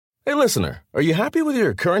Hey, listener, are you happy with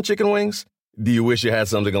your current chicken wings? Do you wish you had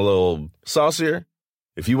something a little saucier?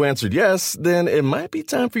 If you answered yes, then it might be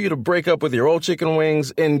time for you to break up with your old chicken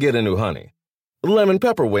wings and get a new honey. Lemon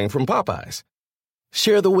pepper wing from Popeyes.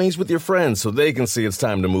 Share the wings with your friends so they can see it's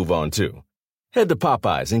time to move on, too. Head to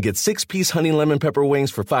Popeyes and get 6-piece honey lemon pepper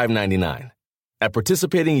wings for $5.99. At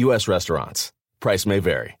participating U.S. restaurants. Price may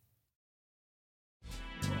vary.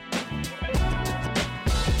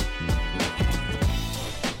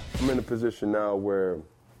 I'm in a position now where,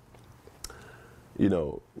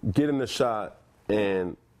 getting the shot,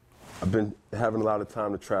 and I've been having a lot of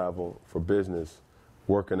time to travel for business,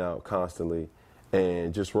 working out constantly,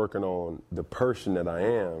 and just working on the person that I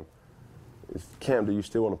am. Cam, do you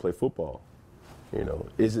still want to play football?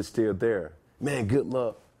 Is it still there? Man, good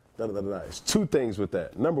luck. It's two things with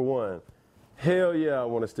that. Number one, hell yeah, I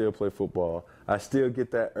want to still play football. I still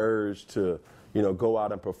get that urge to go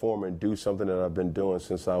out and perform and do something that I've been doing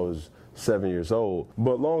since I was 7 years old.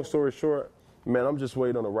 But long story short, man, I'm just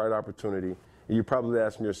waiting on the right opportunity. And you're probably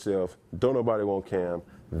asking yourself, don't nobody want Cam?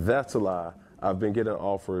 That's a lie. I've been getting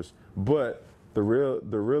offers. But the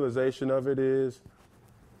realization of it is,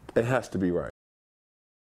 it has to be right.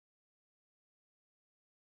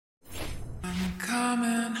 I'm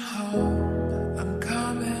coming home. I'm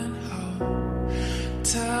coming home.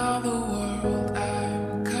 Tell the world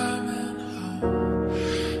I'm coming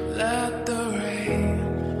home. Let the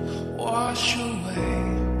rain wash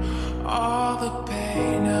away all the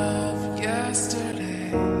pain of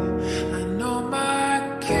yesterday. I know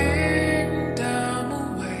my kingdom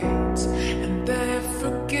awaits, and they've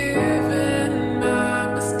forgiven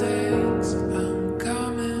my mistakes. I'm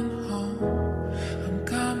coming home. I'm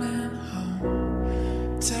coming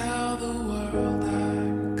home. Tell the world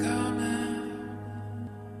I'm coming.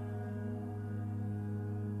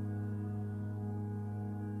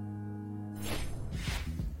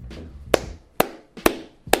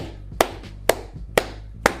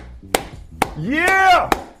 Yeah!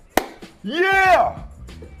 Yeah!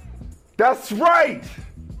 That's right!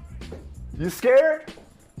 You scared?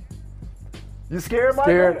 You scared, Michael?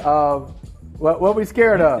 Scared of what we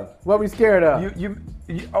scared of? What we scared of? You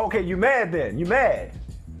okay, you mad then. You mad.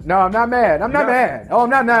 No, I'm not mad. I'm not mad. Oh, I'm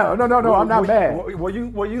not now. No, I'm not mad. Well,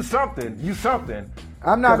 you something. You something.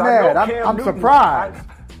 I'm not 'Cause I know mad. Cam I'm Newton- surprised.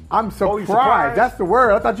 I'm Oh, you surprised. surprised? That's the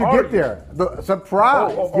word. I thought you'd Are get you? there. The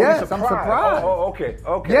surprise. Oh, Yes, you I'm surprised. Oh, okay.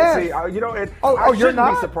 Yes. See, I you're shouldn't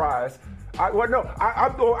not? be surprised. I'm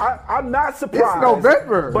not surprised. It's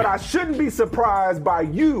November. But I shouldn't be surprised by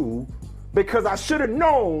you, because I should have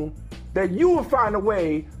known that you would find a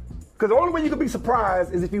way. Because the only way you can be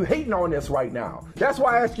surprised is if you hating on this right now. That's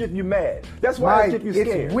why I asked you if you mad. That's why I asked you if you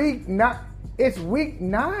scared. It's week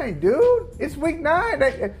 9, dude. It's week 9.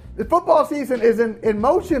 The football season is in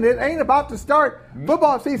motion. It ain't about to start.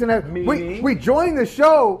 Football season. We joined the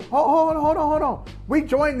show. Hold on. We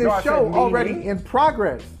joined the show already in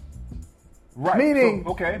progress. Right. Meaning,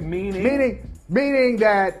 meaning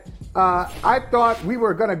that I thought we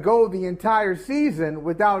were going to go the entire season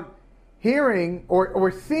without hearing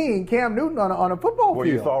or seeing Cam Newton on a football Well,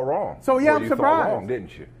 field. you thought wrong. So yeah, I'm you surprised. Thought wrong,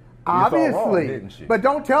 didn't you? Obviously, you thought wrong, didn't you? But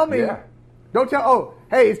don't tell me. Yeah. Don't tell. Oh,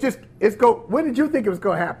 hey, it's go. When did you think it was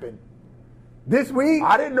going to happen? This week?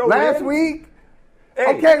 I didn't know. Last when. week?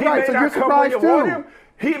 Hey, okay, right. So you're surprised too.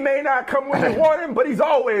 He may not come when you want him, but he's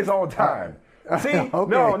always on time. See?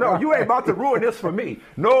 Okay. No, you ain't about to ruin this for me.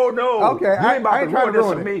 No. Okay, you ain't about I to ain't trying ruin to this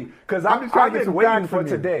ruin for it. me, because I'm I've just trying to get been some waiting facts for from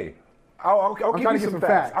you. today. I'll give you some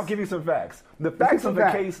facts. I'll give you some facts. The facts of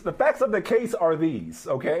the case. The facts of the case are these.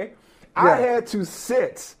 Okay, I had to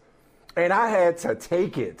sit and I had to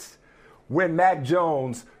take it when Mac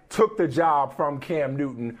Jones took the job from Cam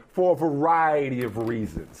Newton for a variety of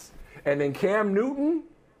reasons, and then Cam Newton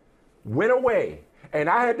went away, and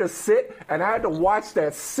I had to sit and I had to watch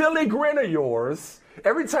that silly grin of yours.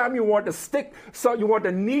 Every time you want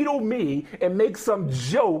to needle me and make some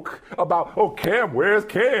joke about, oh, Cam, where's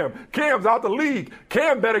Cam? Cam's out the league.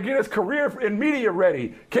 Cam better get his career in media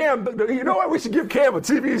ready. Cam, you know what? We should give Cam a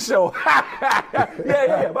TV show.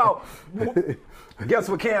 About, guess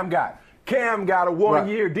what Cam got? Cam got a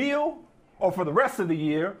one-year deal, or for the rest of the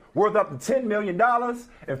year, worth up to $10 million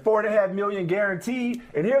and $4.5 million guaranteed.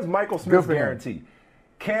 And here's Michael Smith's guarantee.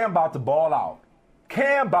 Cam about to ball out.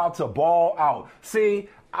 Cam about to ball out. See,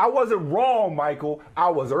 I wasn't wrong, Michael. I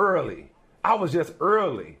was early. I was just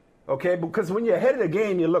early, okay? Because when you're ahead of the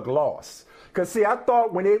game, you look lost. Because, see, I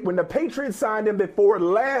thought when the Patriots signed him before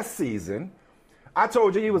last season, I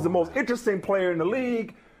told you he was the most interesting player in the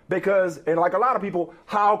league because, and like a lot of people,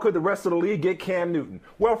 how could the rest of the league get Cam Newton?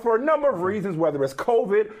 Well, for a number of reasons, whether it's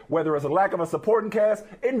COVID, whether it's a lack of a supporting cast,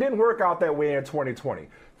 it didn't work out that way in 2020.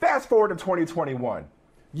 Fast forward to 2021.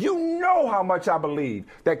 You know how much I believe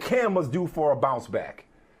that Cam was due for a bounce back,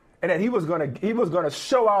 and that he was gonna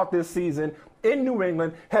show out this season in New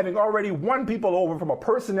England, having already won people over from a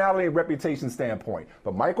personality and reputation standpoint.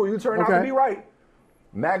 But Michael, you turned out to be right.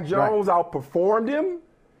 Mac Jones outperformed him,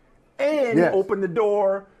 and he opened the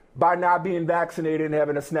door by not being vaccinated and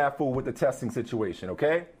having a snafu with the testing situation.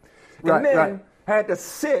 Okay, and then had to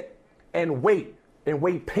sit and wait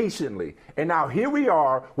patiently. And now here we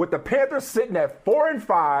are with the Panthers sitting at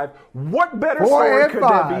 4-5. What better story could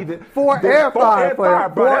there be than 4 and 5,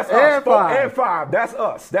 bro? That's us. 4 and 5. That's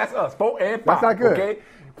us. 4 and 5. That's not good. Okay.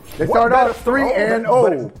 They started off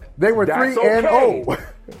 3-0. They were 3-0.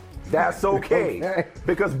 That's okay.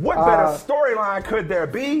 Because what better storyline could there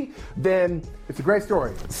be than it's a great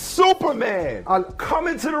story. Superman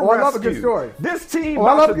coming to the rescue. I love a good story. This team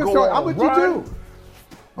about to go on I'm with run. You too.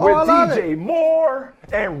 With DJ Moore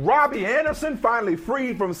and Robbie Anderson finally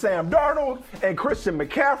freed from Sam Darnold and Christian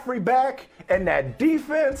McCaffrey back, and that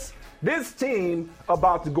defense, this team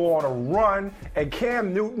about to go on a run, and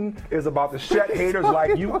Cam Newton is about to shut haters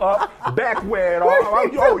like you up back where it all.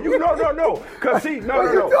 No. Because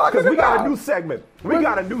we got a new segment. We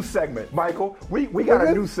got a new segment, Michael. We got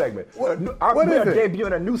a new segment. We're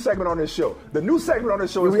debuting a new segment on this show. The new segment on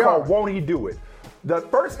this show is called Won't He Do It? The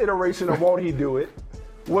first iteration of Won't He Do It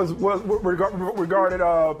was regarded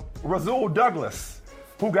Rasul Douglas,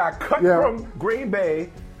 who got cut from Green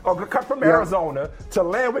Bay, or cut from Arizona to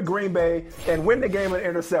land with Green Bay and win the game with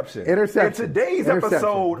interception. And today's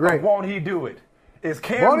episode of Won't He Do It is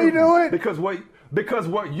Cam Won't Newton, he do it? Because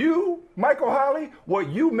what you, Michael Holley, what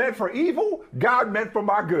you meant for evil, God meant for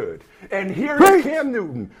my good. And here is Cam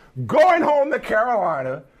Newton going home to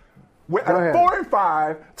Carolina with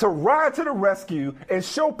 4-5 to ride to the rescue and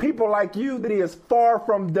show people like you that he is far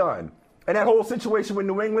from done. And that whole situation with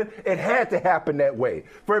New England, it had to happen that way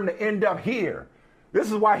for him to end up here. This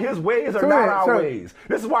is why his ways are not our ways.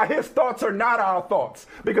 This is why his thoughts are not our thoughts.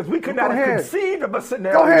 Because we could not have conceived of a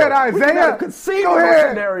scenario. Go ahead, Isaiah. We could not have conceived of a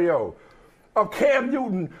scenario of Cam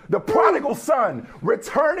Newton, the prodigal son,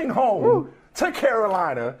 returning home to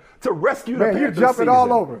Carolina to rescue the Panthers. You're jumping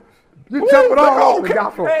all over. You jumping all over,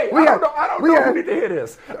 Gospel. Hey, I don't know who need to hear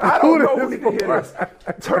this. I don't know who need to hear this.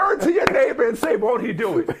 Turn to your neighbor and say, won't he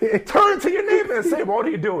do it? Turn to your neighbor and say, won't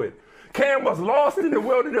he do it? Cam was lost in the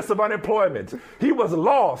wilderness of unemployment. He was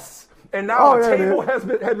lost. And now a table has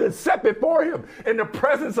been set before him in the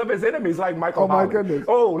presence of his enemies, like Michael Holley. My goodness.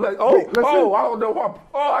 I don't know.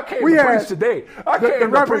 I can't even preach today. I can't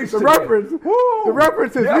even preach today. The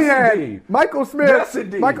reference is we had Michael Smith. Yes,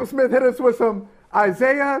 indeed. Michael Smith hit us with some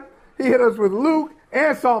Isaiah. He hit us with Luke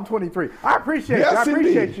and Psalm 23. I appreciate you. I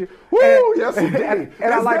appreciate you. Yes, indeed.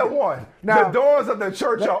 And I like that one. Now, the doors of the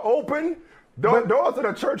church are open. Doors of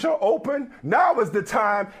the church are open. Now is the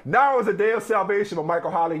time. Now is the day of salvation for Michael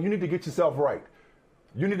Holley. You need to get yourself right.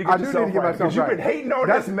 You need to get yourself right. Because you've been hating on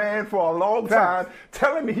this man for a long time,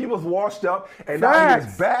 telling me he was washed up, and now he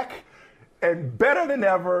is back and better than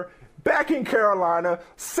ever. Back in Carolina,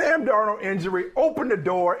 Sam Darnold injury opened the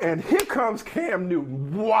door, and here comes Cam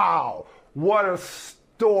Newton. Wow, what a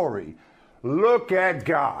story. Look at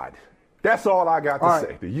God. That's all I got to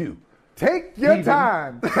say to you. Take your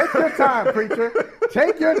time. Take your time, preacher.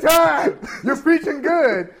 Take your time. You're preaching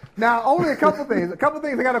good. Now, only a couple things. A couple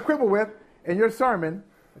things I got to quibble with in your sermon.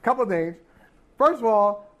 A couple things. First of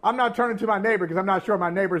all, I'm not turning to my neighbor because I'm not sure my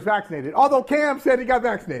neighbor's vaccinated. Although Cam said he got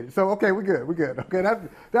vaccinated. So, okay, we're good. We're good. Okay,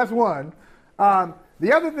 that's one.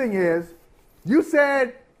 The other thing is, you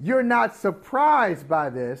said you're not surprised by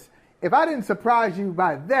this. If I didn't surprise you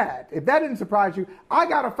by that, if that didn't surprise you, I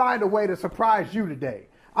got to find a way to surprise you today.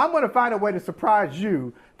 I'm going to find a way to surprise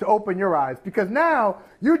you to open your eyes because now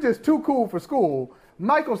you're just too cool for school.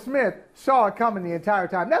 Michael Smith saw it coming the entire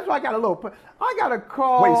time. That's why I got to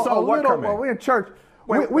call we're in church.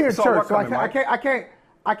 We're in church, so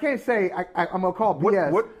I can't say I'm going to call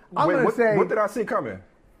BS. I'm going to say. What did I see coming?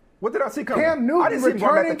 What did I see coming? Cam Newton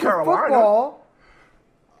returning to football.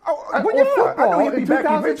 Football in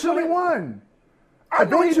 2021. I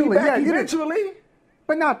know he'd be back eventually.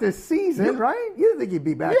 But not this season, right? You didn't think he'd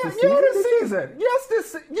be back this season? Yeah, this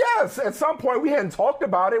season. Yes. At some point, we hadn't talked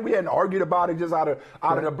about it. We hadn't argued about it just out of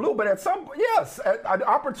the blue. But at some point, yes, an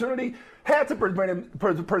opportunity had to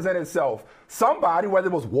present itself. Somebody, whether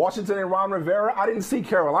it was Washington and Ron Rivera, I didn't see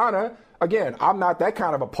Carolina. Again, I'm not that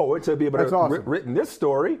kind of a poet to be able to written this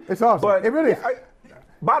story. It's awesome. But it really is.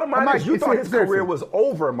 Bottom line is, you thought his career was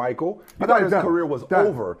over, Michael. You thought his career was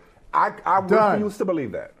over. I refuse to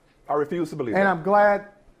believe that. I refuse to believe that. And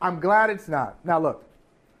I'm glad it's not. Now look,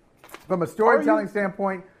 from a storytelling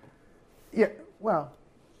standpoint, yeah.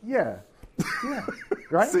 Yeah.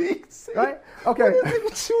 Right? See? Right? Okay. What is it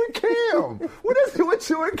with you and Cam? What is it with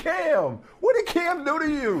you and Cam? What did Cam do to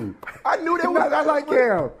you? I knew that was. I like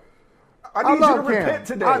Cam. I need you to Cam. repent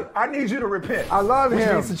today. I need you to repent. I love which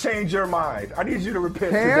him. needs to change your mind. I need you to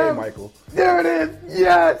repent Cam, today, Michael. There it is.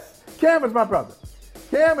 Yes. Cam is my brother.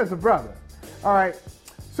 Cam is a brother. All right.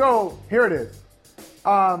 So here it is.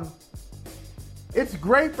 It's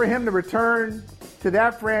great for him to return to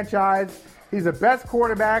that franchise. He's the best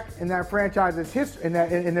quarterback in that franchise's history, in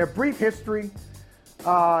their brief history.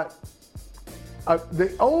 The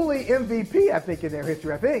only MVP, I think, in their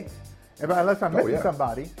history. I think, unless I'm missing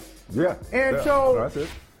somebody. Yeah. And yeah. so, No, that's it.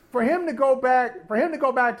 for him to go back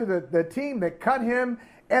to the team that cut him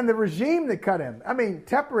and the regime that cut him. I mean,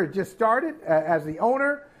 Tepper had just started as the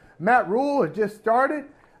owner. Matt Rule had just started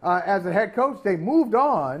as the head coach. They moved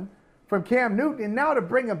on from Cam Newton, and now to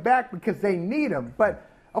bring him back because they need him. But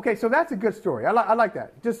okay, so that's a good story. I like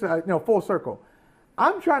that. Just full circle.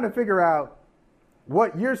 I'm trying to figure out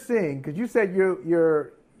what you're seeing because you said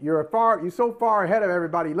you're so far ahead of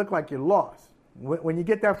everybody. You look like you're lost when you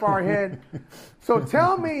get that far ahead. So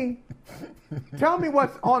tell me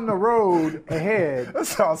what's on the road ahead. That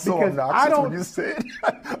sounds so obnoxious when you say it.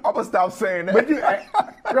 I'm gonna stop saying that.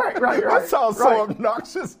 Right. That sounds so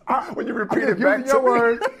obnoxious when you repeat it back to your me.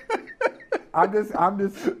 words. I'm just.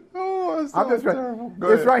 Oh, I'm just. terrible.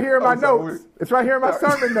 It's right here in my sorry. notes. It's right here in my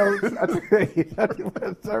sermon notes.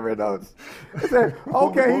 Sermon notes. It said,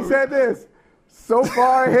 okay, he said this. So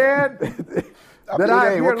far ahead that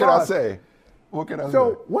I what can lost. I say? What can I say?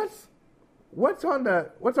 So what's on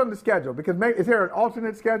the schedule? Because is there an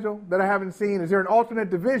alternate schedule that I haven't seen? Is there an alternate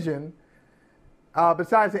division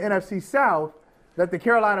besides the NFC South that the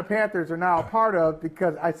Carolina Panthers are now a part of?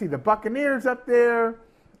 Because I see the Buccaneers up there.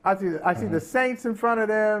 I see the Saints in front of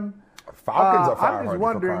them. Falcons are I'm just 500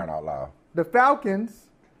 for crying out loud. The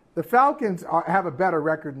Falcons have a better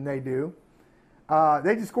record than they do.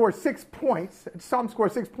 They just scored 6 points. Some score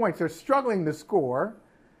 6 points. They're struggling to score.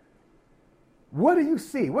 What do you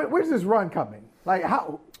see? Where's this run coming? Like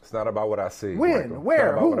how? It's not about what I see. When? Michael. Where? It's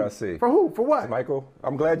not about Who? what I see. For who? For what? Michael,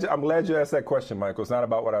 I'm glad you asked that question, Michael. It's not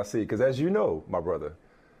about what I see, because as you know, my brother,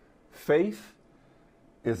 faith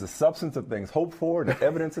is the substance of things hoped for, the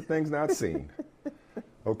evidence of things not seen.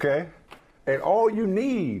 Okay? And all you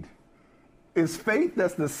need is faith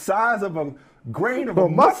that's the size of a grain of a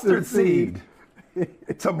mustard seed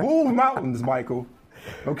to move mountains, Michael.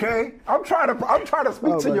 Okay? I'm trying to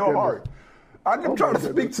speak to your heart. I'm trying to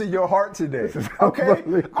speak to your heart today.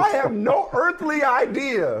 Okay? I have no earthly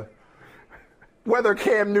idea whether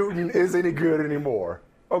Cam Newton is any good anymore.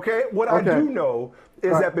 Okay? What I do know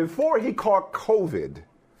is that before he caught COVID,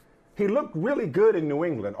 he looked really good in New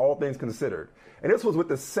England, all things considered. And this was with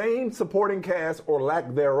the same supporting cast or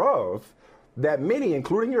lack thereof that many,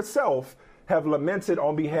 including yourself, have lamented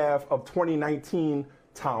on behalf of 2019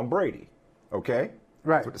 Tom Brady. Okay?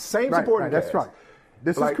 Right. So the same supporting cast. That's right.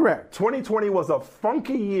 This is correct. 2020 was a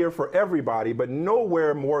funky year for everybody, but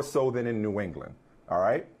nowhere more so than in New England. All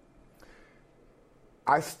right?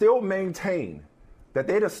 I still maintain that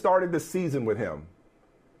they'd have started the season with him.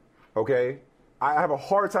 Okay? I have a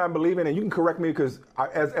hard time believing, and you can correct me because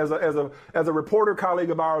as a reporter colleague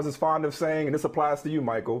of ours is fond of saying, and this applies to you,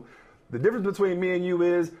 Michael, the difference between me and you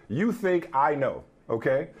is you think I know.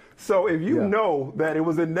 Okay? So if you know that it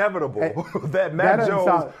was inevitable that Mac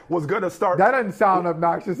Jones was going to start. That doesn't sound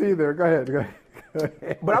obnoxious either. Go ahead.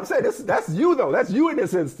 But I'm saying that's you, though. That's you in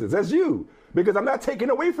this instance. That's you. Because I'm not taking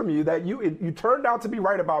away from you that you turned out to be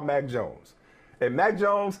right about Mac Jones. And Mac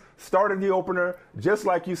Jones started the opener just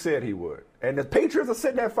like you said he would. And the Patriots are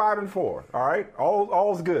sitting at 5-4. All right?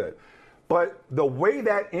 All's good. But the way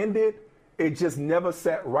that ended, it just never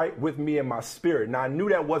sat right with me in my spirit. Now, I knew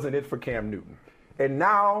that wasn't it for Cam Newton. And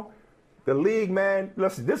now, the league, man,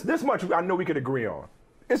 listen, this much I know we could agree on.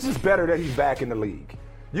 It's just better that he's back in the league.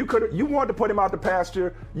 You wanted to put him out the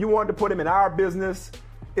pasture. You wanted to put him in our business.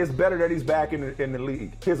 It's better that he's back in the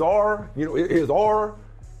league. His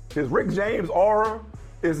Rick James aura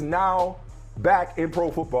is now back in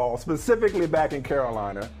pro football, specifically back in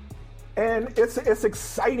Carolina. And it's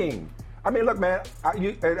exciting. I mean, look, man,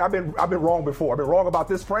 I've been wrong before. I've been wrong about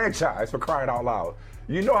this franchise, for crying out loud.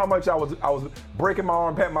 You know how much I was breaking my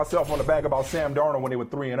arm, patting myself on the back about Sam Darnold when they were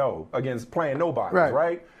 3-0 against playing nobody,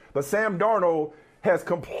 right? But Sam Darnold has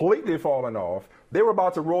completely fallen off. They were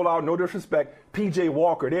about to roll out, no disrespect, P.J.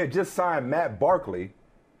 Walker. They had just signed Matt Barkley.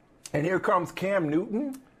 And here comes Cam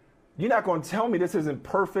Newton. You're not going to tell me this isn't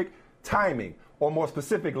perfect timing, or more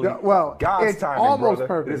specifically, God's timing, almost brother.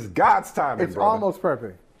 perfect. It's God's timing, It's brother. almost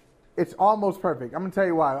perfect. It's almost perfect. I'm going to tell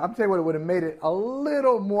you why. I'm going to tell you what would have made it a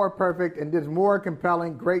little more perfect and just more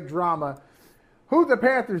compelling, great drama Who the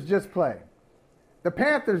Panthers just played? The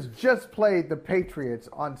Panthers just played the Patriots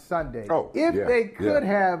on Sunday. If they could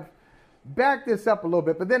have backed this up a little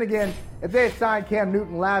bit, but then again, if they had signed Cam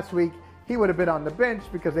Newton last week, he would have been on the bench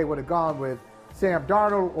because they would have gone with Sam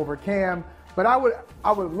Darnold over Cam. But I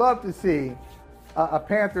would love to see a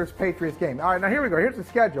Panthers-Patriots game. All right, now here we go. Here's the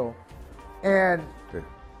schedule. And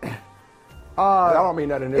that don't mean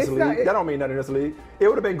nothing in this league. That don't mean nothing in this league. It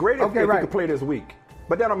would have been great if we could play this week.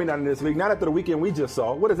 But that don't mean nothing in this league. Not after the weekend we just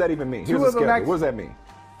saw. What does that even mean? Here's the schedule. What does that mean?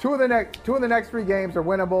 Two of the next 3 games are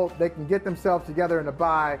winnable. They can get themselves together in a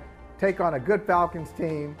bye, take on a good Falcons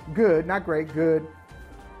team. Good, not great, good.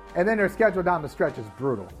 And then their schedule down the stretch is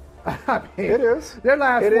brutal. I mean, it is. Their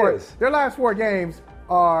last 4 games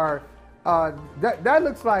are that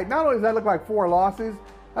looks like, not only does that look like 4 losses,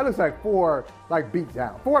 that looks like 4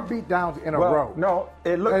 beatdowns. 4 beatdowns in a row. No,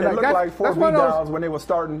 it looked like 4 beatdowns when they were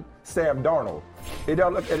starting Sam Darnold. It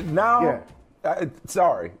don't look now. Yeah.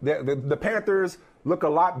 Sorry, the Panthers look a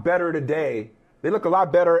lot better today. They look a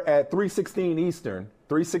lot better at 3:16 Eastern.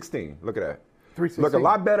 3:16. Look at that. 3:16. Look a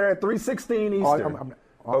lot better at 3:16 Eastern.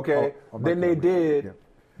 Than they did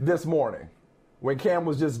this morning when Cam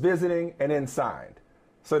was just visiting and then signed.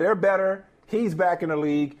 So they're better. He's back in the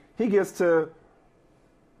league. He gets to,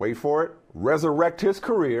 wait for it, resurrect his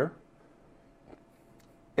career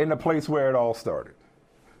in the place where it all started.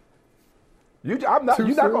 You're not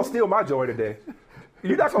going to steal my joy today.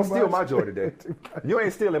 You're not going to steal my joy today. You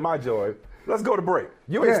ain't stealing my joy. Let's go to break.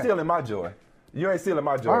 You ain't stealing my joy. You ain't stealing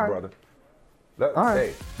my joy, brother.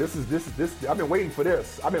 Hey, this is. I've been waiting for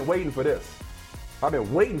this. I've been waiting for this. I've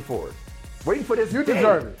been waiting for it. Waiting for this. You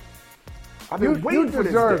deserve it. I've been waiting for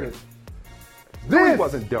this day. This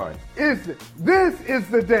wasn't done. This is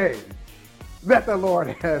the day that the Lord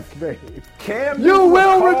has made. Cam Newton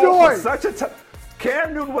was called for such a time.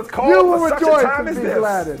 Cam Newton was called for such a time as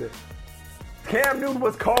this. Cam Newton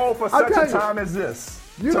was called for such a time as this.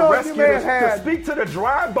 To speak to the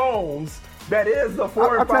dry bones that is the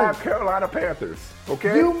 4-5 Carolina Panthers.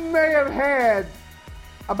 Okay? You may have had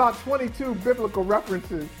about 22 biblical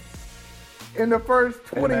references in the first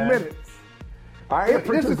 20 minutes. I ain't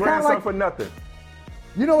preaching grandson for nothing.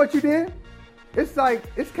 You know what you did? It's kind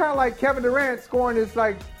of like Kevin Durant scoring his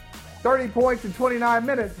 30 points in 29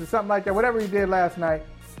 minutes or something like that. Whatever he did last night,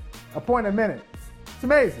 a point a minute. It's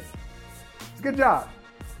amazing. It's a good job.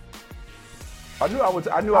 I knew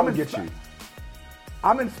I would get you.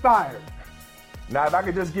 I'm inspired. Now, if I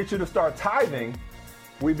could just get you to start tithing,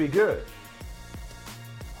 we'd be good.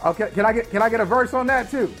 Okay, can I get a verse on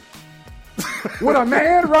that too? Would a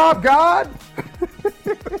man rob God?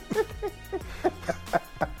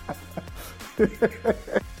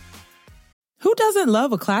 Who doesn't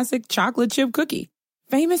love a classic chocolate chip cookie?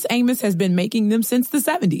 Famous Amos has been making them since the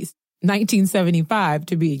 70s, 1975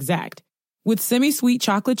 to be exact. With semi-sweet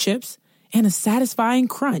chocolate chips and a satisfying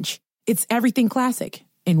crunch, it's everything classic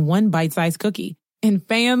in one bite-sized cookie. And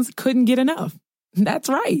fans couldn't get enough. That's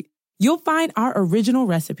right. You'll find our original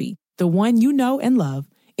recipe, the one you know and love,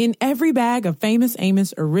 in every bag of Famous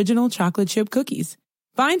Amos original chocolate chip cookies.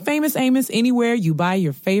 Find Famous Amos anywhere you buy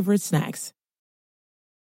your favorite snacks.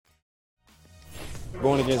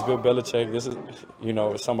 Going against Bill Belichick, this is,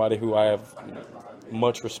 somebody who I have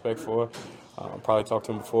much respect for. Probably talked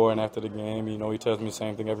to him before and after the game. He tells me the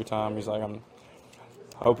same thing every time. He's like, I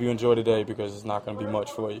hope you enjoy the day because it's not going to be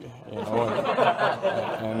much for you,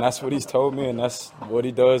 and that's what he's told me, and that's what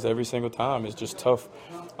he does every single time. It's just tough.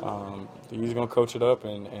 He's going to coach it up,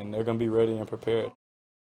 and they're going to be ready and prepared.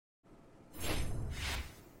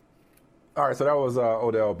 All right, so that was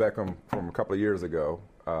Odell Beckham from a couple of years ago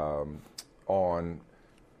on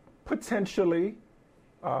potentially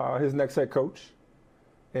his next head coach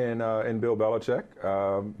in Bill Belichick.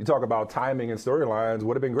 You talk about timing and storylines.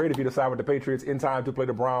 Would have been great if he'd have signed with the Patriots in time to play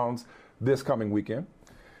the Browns this coming weekend.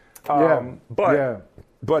 So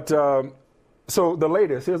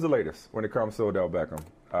here's the latest when it comes to Odell Beckham,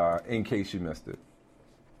 in case you missed it.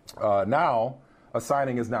 Now, a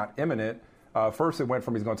signing is not imminent. First, it went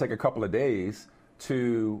from he's going to take a couple of days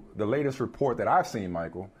to the latest report that I've seen,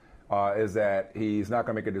 Michael, is that he's not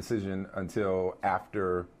going to make a decision until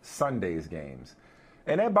after Sunday's games.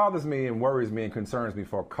 And that bothers me and worries me and concerns me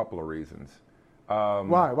for a couple of reasons.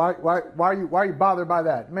 Why are you bothered by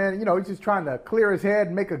that? Man, he's just trying to clear his head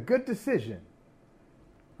and make a good decision.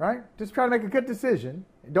 Right? Just trying to make a good decision.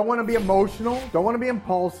 Don't want to be emotional. Don't want to be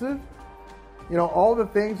impulsive. All the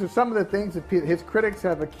things or some of the things that his critics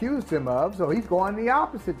have accused him of. So he's going the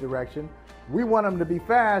opposite direction. We want him to be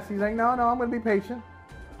fast. He's like, no, I'm going to be patient,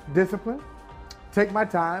 disciplined, take my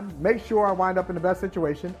time, make sure I wind up in the best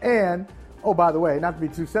situation. And, oh, by the way, not to be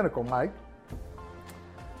too cynical, Mike,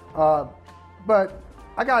 but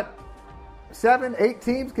I got 7, 8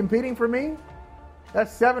 teams competing for me.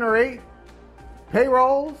 That's 7 or 8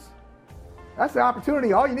 payrolls. That's the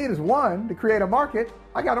opportunity. All you need is one to create a market.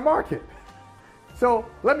 I got a market. So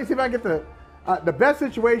let me see if I can get the best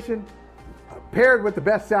situation paired with the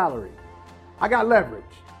best salary. I got leverage.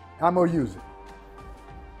 I'm going to use it.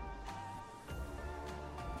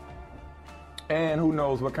 And who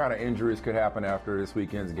knows what kind of injuries could happen after this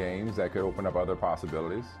weekend's games that could open up other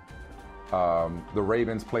possibilities. The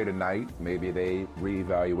Ravens play tonight. Maybe they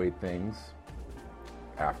reevaluate things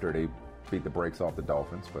after they beat the brakes off the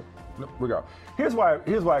Dolphins. But regardless, here's why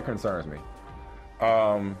it concerns me.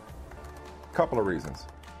 Couple of reasons.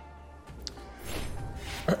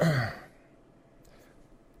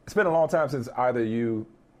 It's been a long time since either you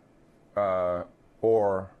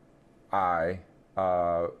or I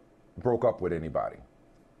broke up with anybody.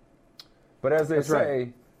 But as they say,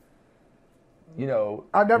 right. You know,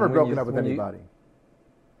 I've never broken up with anybody.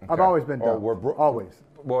 Okay. I've always been done. Always.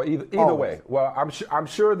 Well, either way. Well, I'm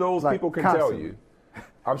sure those people can tell you.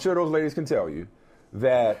 I'm sure those ladies can tell you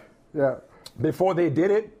that before they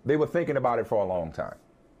did it, they were thinking about it for a long time.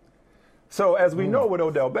 So as we know with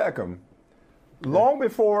Odell Beckham, long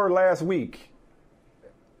before last week,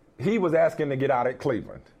 he was asking to get out of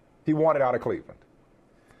Cleveland. He wanted out of Cleveland.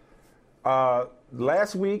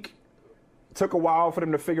 Last week, took a while for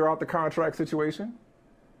them to figure out the contract situation.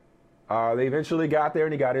 They eventually got there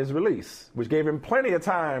and he got his release, which gave him plenty of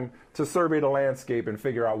time to survey the landscape and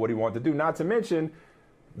figure out what he wanted to do. Not to mention,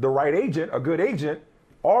 the right agent, a good agent,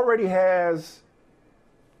 already has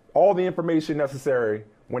all the information necessary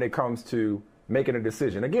when it comes to making a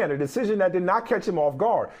decision. Again, a decision that did not catch him off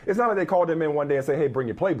guard. It's not like they called him in one day and said, hey, bring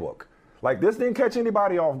your playbook. Like, this didn't catch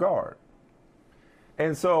anybody off guard.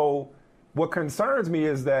 And so what concerns me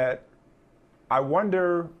is that I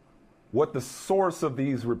wonder what the source of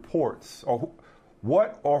these reports, or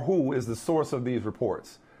who is the source of these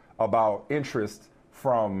reports about interest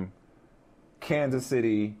from Kansas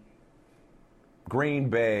City, Green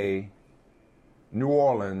Bay, New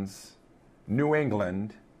Orleans, New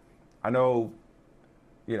England. I know,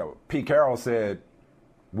 Pete Carroll said,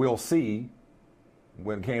 we'll see,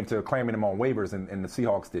 when it came to claiming him on waivers, and the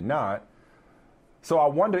Seahawks did not. So I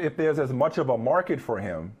wonder if there's as much of a market for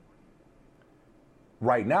him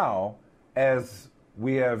right now as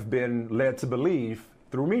we have been led to believe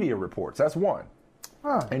through media reports. That's one.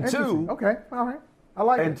 And two. Okay, all right. I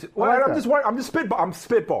like it. I'm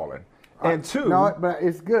spitballing. And two. No, but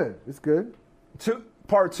it's good. It's good.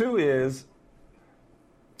 Part two is,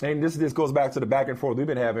 and this goes back to the back and forth we've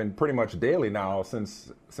been having pretty much daily now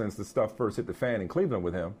since the stuff first hit the fan in Cleveland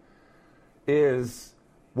with him, is,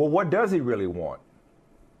 well, what does he really want?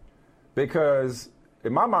 Because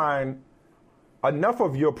in my mind, enough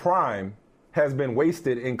of your prime has been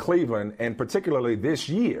wasted in Cleveland, and particularly this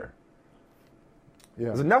year. Yeah.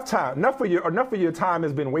 There's enough of your time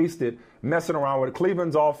has been wasted messing around with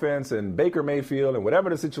Cleveland's offense and Baker Mayfield and whatever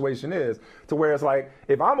the situation is, to where it's like,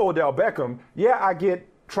 if I'm Odell Beckham, I get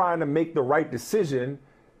trying to make the right decision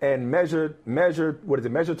and measure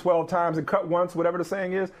 12 times and cut once, whatever the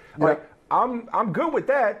saying is. Yeah. Like, I'm good with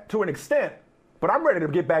that to an extent, but I'm ready to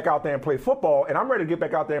get back out there and play football, and I'm ready to get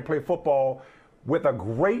back out there and play football with a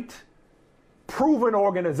great, proven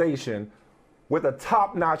organization with a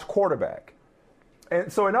top-notch quarterback.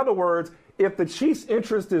 And so, in other words, if the Chiefs'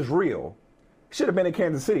 interest is real, should have been in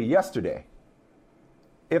Kansas City yesterday.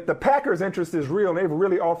 If the Packers' interest is real and they've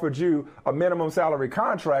really offered you a minimum salary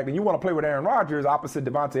contract and you want to play with Aaron Rodgers opposite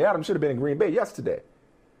Devontae Adams, should have been in Green Bay yesterday.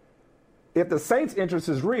 If the Saints' interest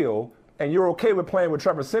is real and you're okay with playing with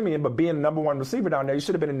Trevor Siemian but being the number one receiver down there, you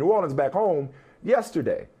should have been in New Orleans back home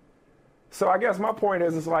yesterday. So I guess my point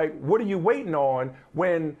is, it's like, what are you waiting on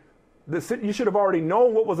when you should have already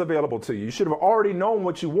known what was available to you? You should have already known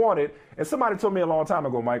what you wanted. And somebody told me a long time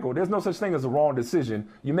ago, Michael, there's no such thing as a wrong decision.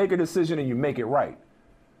 You make a decision and you make it right.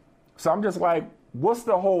 So I'm just like, what's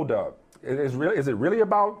the holdup? Is it really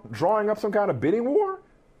about drawing up some kind of bidding war?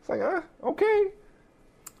 It's like, okay,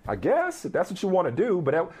 I guess if that's what you want to do,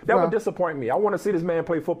 but that would disappoint me. I want to see this man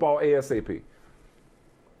play football ASAP.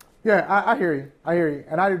 Yeah, I hear you,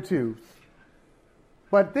 and I do too.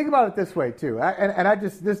 But think about it this way too,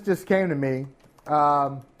 this just came to me,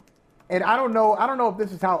 and I don't know if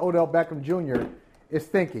this is how Odell Beckham Jr. is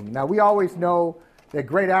thinking. Now, we always know that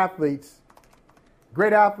great athletes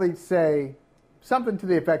say something to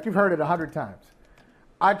the effect, you've heard it 100 times,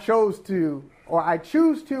 I chose to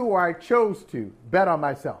bet on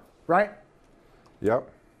myself, right? Yep.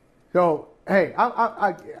 So, hey,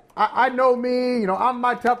 I know me, I'm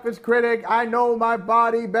my toughest critic. I know my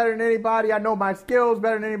body better than anybody. I know my skills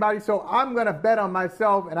better than anybody. So I'm going to bet on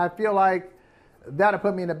myself, and I feel like that'll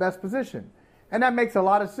put me in the best position. And that makes a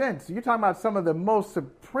lot of sense. You're talking about some of the most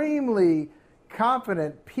supremely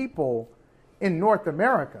confident people in North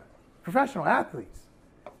America, professional athletes.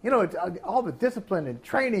 It's all the discipline and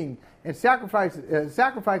training and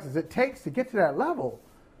sacrifices it takes to get to that level.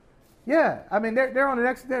 Yeah, I mean, they're on the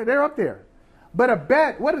next, they're up there. But a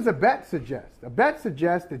bet, what does a bet suggest? A bet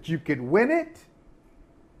suggests that you could win it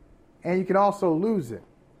and you can also lose it.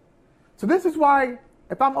 So this is why,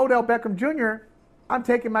 if I'm Odell Beckham Jr., I'm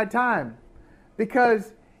taking my time.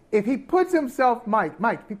 Because if he puts himself,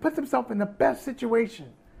 if he puts himself in the best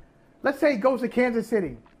situation, let's say he goes to Kansas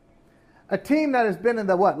City, a team that has been in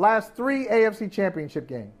the last 3 AFC championship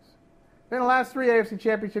games. In the last 3 AFC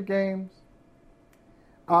championship games,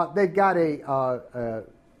 they've got a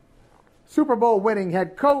Super Bowl winning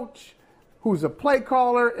head coach who's a play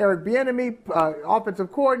caller, Eric Bieniemy,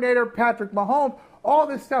 offensive coordinator, Patrick Mahomes, all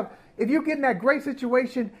this stuff. If you get in that great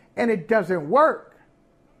situation and it doesn't work,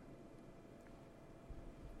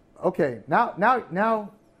 okay, now,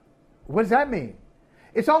 what does that mean?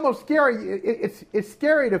 It's almost scary. It's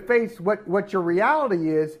scary to face what your reality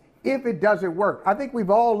is if it doesn't work. I think we've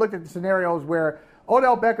all looked at the scenarios where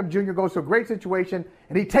Odell Beckham Jr. goes to a great situation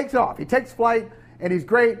and he takes off. He takes flight and he's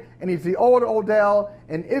great and he's the old Odell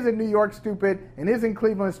and isn't New York stupid and isn't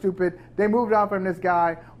Cleveland stupid. They moved on from this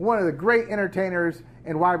guy, one of the great entertainers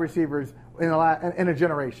and wide receivers in a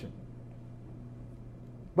generation.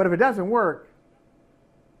 But if it doesn't work,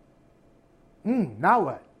 now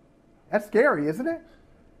what? That's scary, isn't it?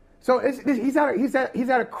 So he's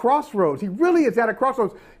at a crossroads. He really is at a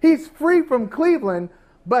crossroads. He's free from Cleveland,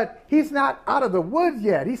 but he's not out of the woods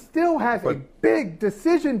yet. He still has a big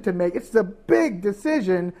decision to make. It's the big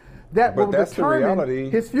decision that will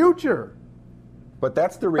determine his future. But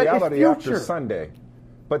that's the reality after Sunday.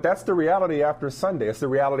 But that's the reality after Sunday. It's the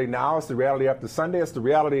reality now. It's the reality after Sunday. It's the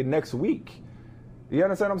reality next week. You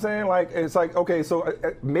understand what I'm saying? Like, it's like, okay, so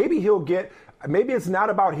maybe maybe it's not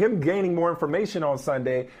about him gaining more information on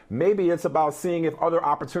Sunday. Maybe it's about seeing if other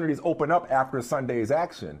opportunities open up after Sunday's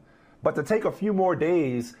action. But to take a few more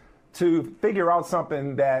days to figure out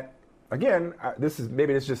something that, again,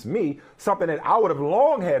 maybe it's just me, something that I would have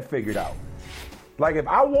long had figured out. Like if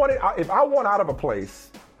I want out of a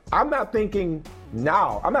place, I'm not thinking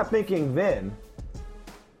now. I'm not thinking then.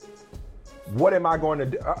 What am I going to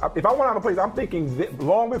do? If I want out of a place, I'm thinking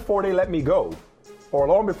long before they let me go, or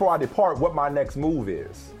long before I depart, what my next move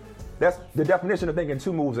is. That's the definition of thinking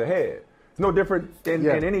 2 moves ahead. It's no different in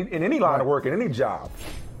any line of work, in any job.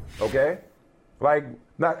 Okay? Like,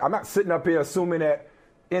 I'm not sitting up here assuming that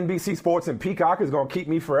NBC Sports and Peacock is going to keep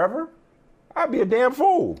me forever. I'd be a damn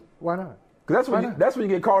fool. Why not? Because that's when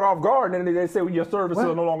you get caught off guard, and then they say your services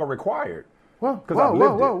are no longer required. Whoa,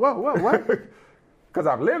 what? Because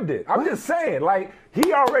I've lived it. I'm just saying, like,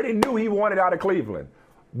 he already knew he wanted out of Cleveland.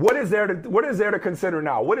 What is there to consider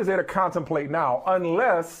now? What is there to contemplate now?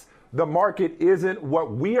 Unless the market isn't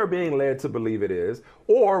what we are being led to believe it is,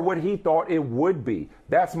 or what he thought it would be.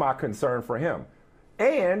 That's my concern for him.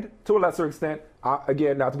 And to a lesser extent,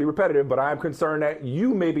 again, not to be repetitive, but I am concerned that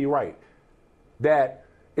you may be right. That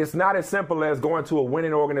it's not as simple as going to a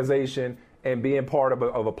winning organization and being part of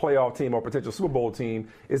a playoff team or potential Super Bowl team,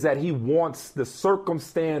 is that he wants the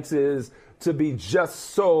circumstances to be just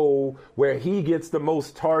so where he gets the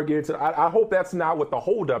most targets. I hope that's not what the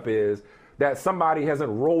holdup is, that somebody hasn't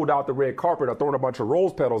rolled out the red carpet or thrown a bunch of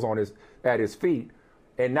rose petals at his feet,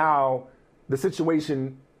 and now the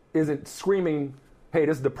situation isn't screaming, hey,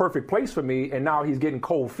 this is the perfect place for me, and now he's getting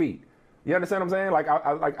cold feet. You understand what I'm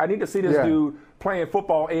saying? I need to see this dude playing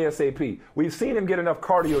football ASAP. We've seen him get enough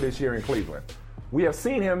cardio this year in Cleveland. We have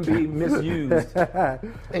seen him be misused in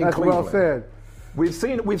That's Cleveland. Well said. We've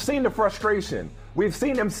seen the frustration. We've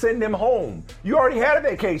seen them send him home. You already had a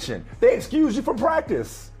vacation. They excused you from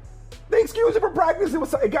practice.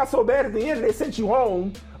 It got so bad at the end, they sent you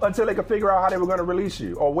home until they could figure out how they were going to release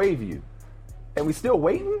you or waive you. And we still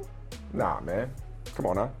waiting? Nah, man. Come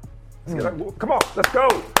on now. Come on, let's go.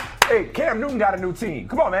 Hey, Cam Newton got a new team.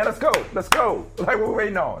 Come on, man, let's go. Like, what we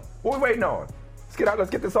waiting on? Let's get out. Let's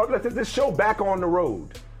get this show back on the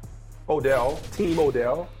road. Team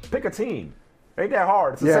Odell. Pick a team. Ain't that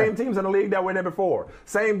hard? It's the same teams in the league that were there before.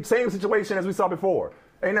 Same situation as we saw before.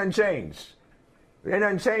 Ain't nothing changed. Ain't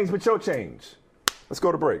nothing changed but your change. Let's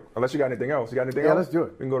go to break. Unless you got anything else. You got anything else? Yeah, let's do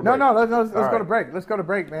it. We can go to break. No, let's go to break. Let's go to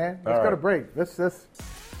break, man. Let's go to break.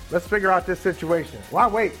 Let's figure out this situation. Why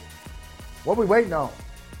wait? What are we waiting on?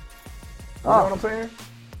 You know what I'm saying?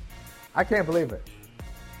 I can't believe it.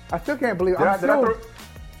 I still can't believe it.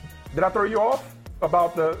 Did I throw you off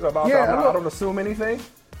about I don't assume anything?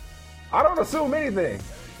 I don't assume anything.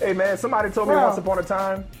 Hey, man, somebody told me once upon a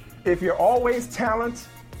time if you're always talent,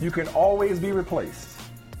 you can always be replaced.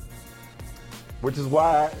 Which is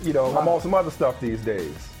why, I'm on some other stuff these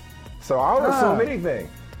days. So I don't assume anything.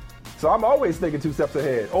 So I'm always thinking 2 steps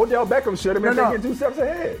ahead. Odell Beckham should have been thinking 2 steps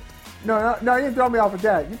ahead. No, you didn't throw me off with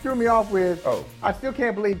that. You threw me off with, I still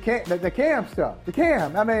can't believe the Cam stuff. The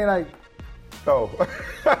Cam. I mean, like. Oh.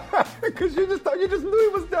 Because you just knew he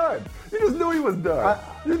was done. You just knew he was done.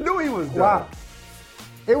 You knew he was done. Wow.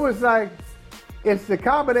 It was like, it's the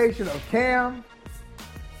combination of Cam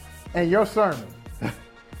and your sermon.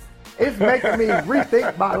 It's making me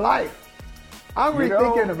rethink my life. I'm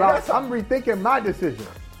rethinking my decision.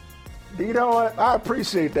 You know what? I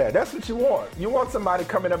appreciate that. That's what you want. You want somebody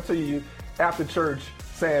coming up to you after church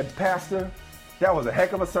saying, Pastor, that was a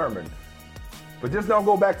heck of a sermon. But just don't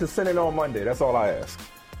go back to sinning on Monday. That's all I ask.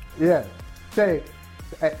 Yeah. Say,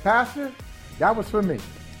 hey, Pastor, that was for me.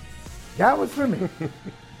 That was for me.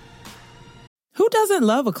 Who doesn't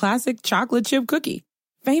love a classic chocolate chip cookie?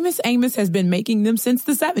 Famous Amos has been making them since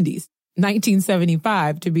the 70s,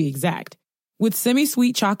 1975 to be exact. With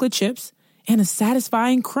semi-sweet chocolate chips and a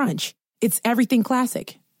satisfying crunch, it's everything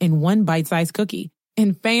classic in one bite-sized cookie.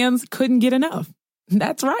 And fans couldn't get enough.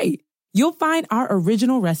 That's right. You'll find our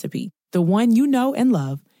original recipe, the one you know and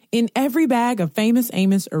love, in every bag of Famous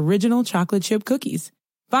Amos original chocolate chip cookies.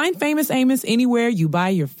 Find Famous Amos anywhere you buy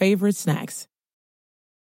your favorite snacks.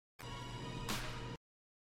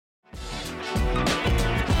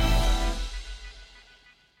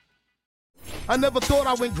 I never thought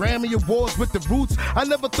I win Grammy Awards with the Roots. I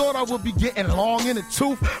never thought I would be getting long in the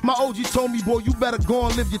tooth. My OG told me, boy, you better go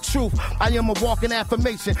and live your truth. I am a walking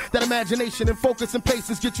affirmation. That imagination and focus and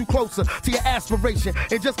patience get you closer to your aspiration.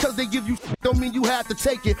 And just cause they give you don't mean you have to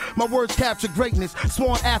take it. My words capture greatness,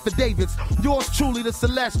 sworn affidavits. Yours truly, the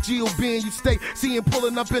celestial being you stay seeing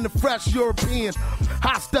pulling up in the fresh European.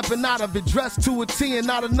 Hot stepping out of it, dressed to a T, and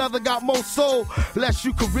not another got more soul. Less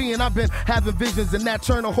you Korean, I've been having visions and that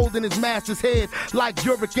Turner holding his master's head. Like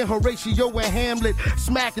Yorick and Horatio and Hamlet,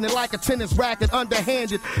 smacking it like a tennis racket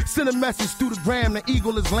underhanded. Send a message through the gram, the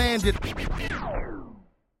eagle has landed.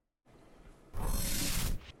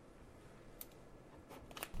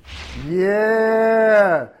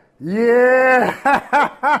 Yeah.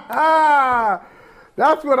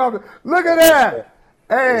 That's what I'm. Look at that.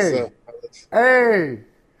 Hey.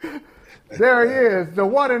 There he is, the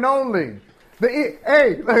one and only.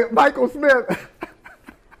 Michael Smith.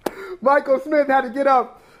 Michael Smith had to get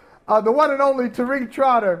up. The one and only Tariq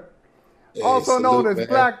Trotter, also known as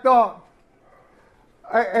Black Thought.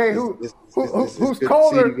 Who's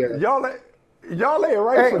colder? Y'all lay it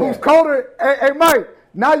right for who's that. colder? Hey, Mike.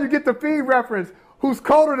 Now you get the feed reference. Who's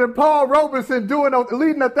colder than Paul Robeson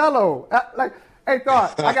leading Othello? Thought. I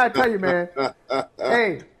gotta tell you, man.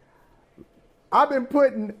 I've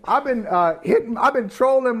been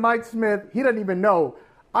trolling Mike Smith. He doesn't even know.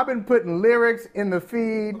 I've been putting lyrics in the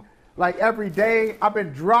feed. Like every day, I've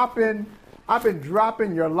been dropping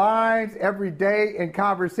your lines every day in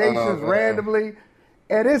conversations randomly,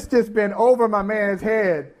 and it's just been over my man's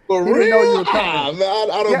head. For real? Didn't know you were coming.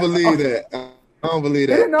 Man, I don't believe that. I don't believe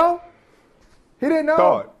that. He didn't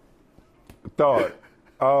know. Thought.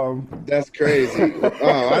 That's crazy.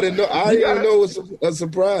 I didn't know. I didn't know it was a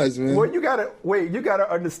surprise, man. Well, you gotta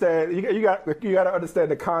understand. You gotta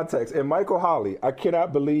understand the context. And Michael Holley, I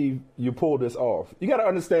cannot believe you pulled this off. You gotta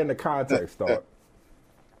understand the context, Thought.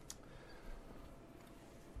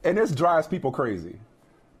 And this drives people crazy.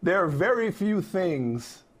 There are very few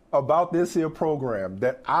things about this here program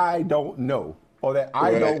that I don't know or that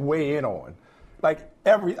I don't weigh in on. I'm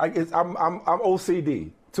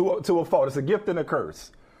OCD to a fault. It's a gift and a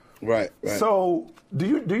curse. Right. So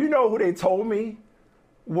do you know who they told me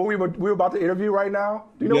when we were about to interview right now?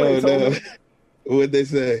 Do you know what they told me? What'd they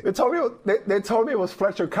say? They told me it was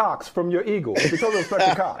Fletcher Cox from your Eagles. They told me it was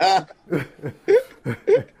Fletcher Cox.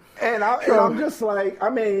 And I'm just like, I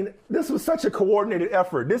mean, this was such a coordinated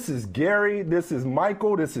effort. This is Gary, this is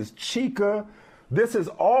Michael, this is Chica, this is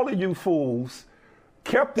all of you fools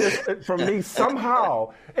kept this from me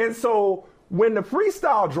somehow. And so when the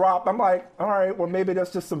freestyle dropped, I'm like, all right, well, maybe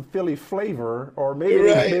that's just some Philly flavor, or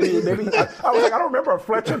maybe I was like, I don't remember a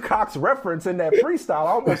Fletcher Cox reference in that freestyle.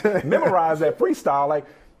 I almost memorized that freestyle. Like,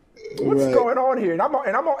 what's going on here? And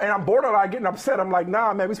I'm borderline getting upset. I'm like,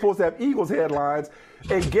 nah, man, we're supposed to have Eagles headlines.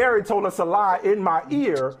 And Gary told us a lie in my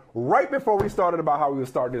ear right before we started about how we would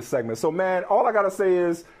start this segment. So, man, all I gotta say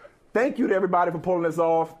is thank you to everybody for pulling this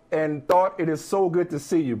off. And Thought, it is so good to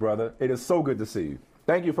see you, brother. It is so good to see you.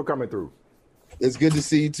 Thank you for coming through. It's good to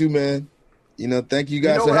see you too, man. Thank you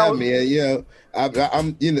guys for having me. And,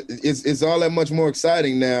 I'm. It's all that much more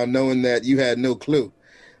exciting now, knowing that you had no clue.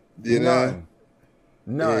 None.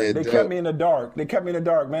 None. Yeah, they kept me in the dark. They kept me in the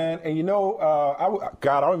dark, man. And you know,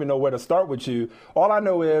 God, I don't even know where to start with you. All I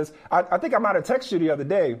know is, I think I might have texted you the other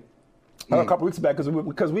day, a couple weeks back,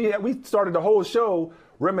 because we started the whole show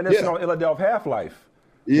reminiscing on Philadelphia Half-Life,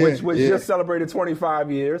 which just celebrated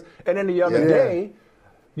 25 years. And then the other day,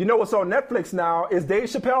 you know what's on Netflix now is Dave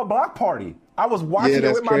Chappelle Block Party. I was watching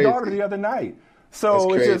it with my daughter the other night.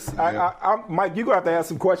 So it's just, Mike, you're gonna have to ask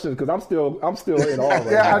some questions because I'm still in awe right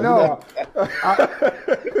now. I know.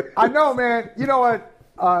 I know, man. You know what?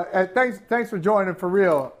 Thanks for joining, for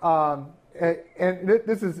real. And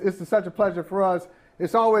this is such a pleasure for us.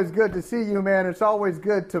 It's always good to see you, man. It's always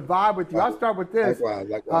good to vibe with you. I'll start with this.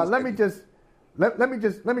 Likewise. Let me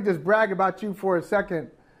just brag about you for a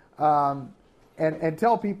second, and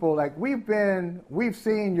tell people, like, we've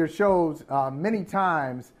seen your shows many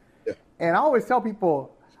times. And I always tell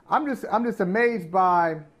people, I'm just amazed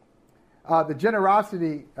by the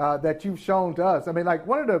generosity that you've shown to us. I mean, like,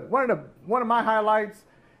 one of my highlights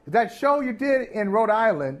is that show you did in Rhode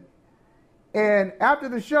Island, and after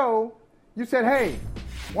the show, you said, "Hey,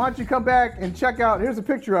 why don't you come back and check out? Here's a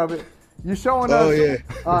picture of it. You're showing us.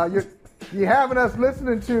 You're having us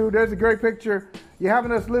listening to. There's a great picture. You're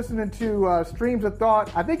having us listening to Streams of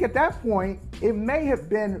Thought. I think at that point it may have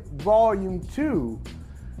been Volume 2."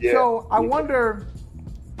 Yeah. So I wonder,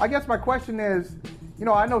 I guess my question is, you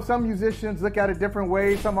know, I know some musicians look at it different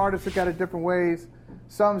ways. Some artists look at it different ways.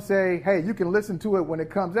 Some say, hey, you can listen to it when it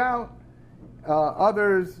comes out.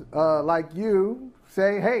 Others, like you,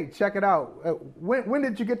 say, hey, check it out. When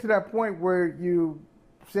did you get to that point where you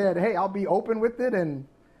said, hey, I'll be open with it, and,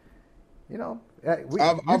 you know,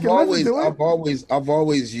 I've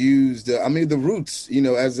always used. I mean, the Roots, you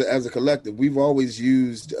know, as a collective, we've always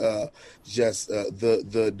used just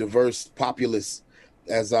the diverse populace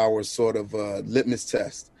as our sort of litmus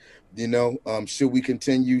test. You know, should we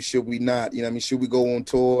continue? Should we not? You know, I mean, should we go on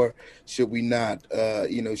tour? Should we not?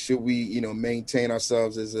 You know, should we, you know, maintain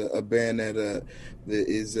ourselves as a band that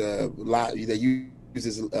is live, that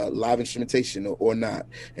uses live instrumentation or not?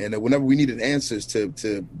 And whenever we needed answers to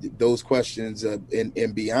those questions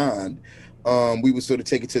and beyond, we would sort of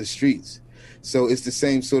take it to the streets. So it's the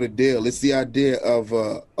same sort of deal. It's the idea of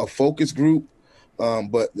a focus group,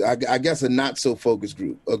 but I guess a not so focused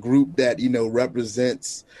group, a group that, you know,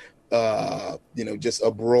 represents you know, just a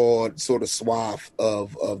broad sort of swath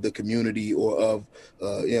of the community or of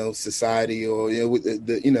you know, society, or,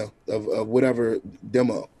 you know, of whatever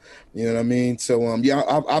demo. You know what I mean? So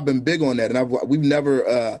I've been big on that, and we've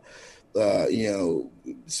never you know,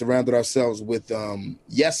 surrounded ourselves with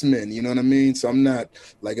yes men. You know what I mean? So I'm not,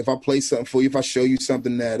 like, if I play something for you, if I show you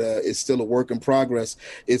something that is still a work in progress,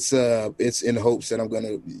 it's in hopes that I'm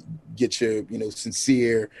gonna get your, you know,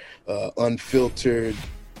 sincere, unfiltered,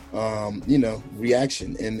 you know,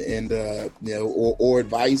 reaction and you know, or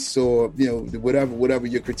advice, or, you know, whatever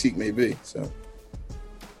your critique may be. So.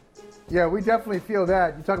 Yeah, we definitely feel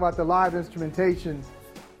that. You talk about the live instrumentation.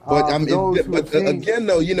 But again,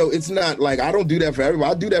 though, you know, it's not like I don't do that for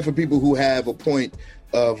everybody. I do that for people who have a point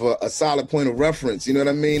of a solid point of reference. You know what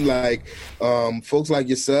I mean? Like folks like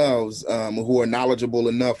yourselves who are knowledgeable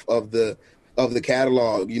enough of the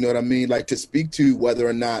catalog. You know what I mean? Like, to speak to whether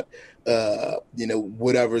or not you know,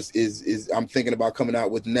 whatever is I'm thinking about coming out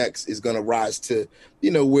with next is going to rise to, you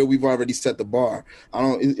know, where we've already set the bar.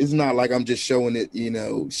 It's not like I'm just showing it, you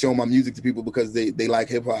know, showing my music to people because they like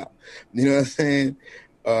hip hop. You know what I'm saying?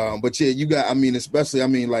 But yeah, you got, I mean, especially, I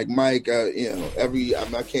mean, like Mike, you know,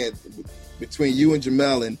 I can't, between you and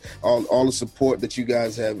Jamel and all the support that you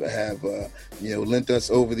guys have you know, lent us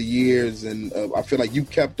over the years, and I feel like you've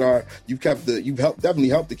definitely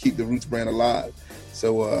helped to keep the Roots brand alive.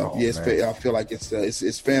 So I feel like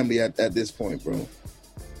it's family at this point, bro.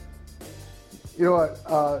 You know what,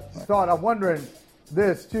 Thought, I'm wondering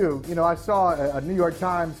this too. You know, I saw a New York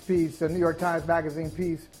Times piece, a New York Times Magazine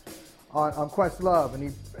piece on Questlove, and he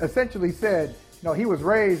essentially said, you know, he was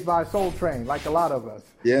raised by Soul Train, like a lot of us.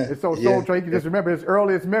 Yeah. And so Soul Train, you can just remember his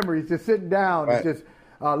earliest memories, just sitting down and just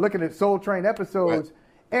looking at Soul Train episodes.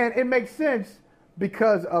 And it makes sense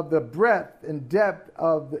because of the breadth and depth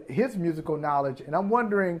of his musical knowledge. And I'm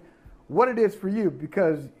wondering what it is for you,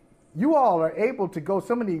 because you all are able to go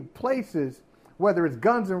so many places, whether it's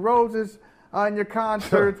Guns N' Roses in your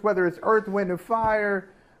concerts, whether it's Earth, Wind, and Fire,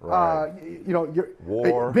 you know,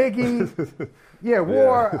 War. Biggie.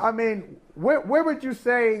 War. I mean, where would you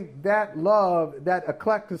say that love, that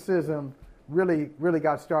eclecticism really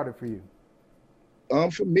got started for you?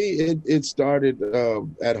 For me, it started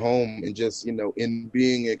at home, and just, you know, in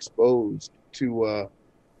being exposed to,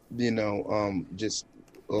 you know, just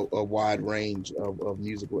a wide range of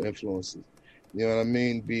musical influences. You know what I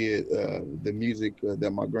mean? Be it the music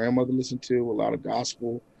that my grandmother listened to, a lot of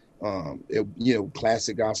gospel,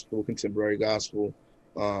 classic gospel, contemporary gospel,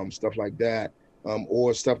 stuff like that,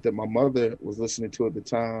 or stuff that my mother was listening to at the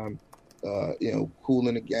time. Kool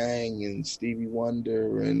and the Gang and Stevie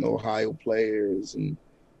Wonder and Ohio Players and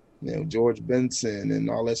George Benson and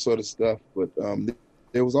all that sort of stuff. But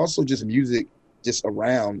there was also just music just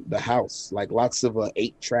around the house, like lots of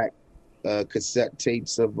 8-track cassette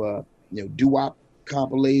tapes of doo-wop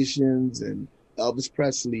compilations and Elvis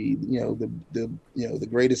Presley, the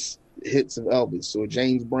greatest hits of Elvis or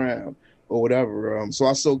James Brown or whatever. So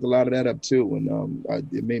I soaked a lot of that up too, and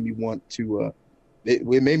it made me want to. It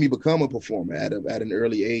made me become a performer at an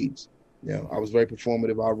early age. I was very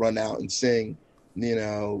performative. I'd run out and sing,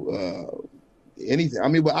 anything. I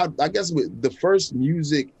mean, but I guess with the first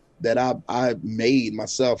music that I made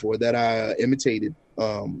myself or that I imitated,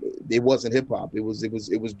 it wasn't hip hop. It was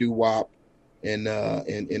doo-wop and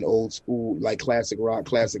old school, like classic rock,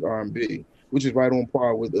 classic R&B, which is right on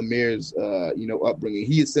par with Amir's upbringing.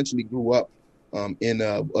 He essentially grew up in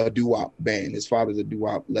a doo-wop band. His father's a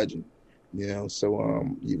doo-wop legend. So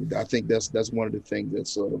I think that's one of the things that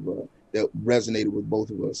sort of that resonated with both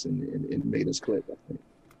of us and made us click, I think.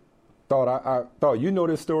 I thought you know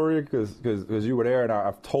this story because you were there and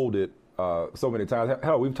I've told it so many times.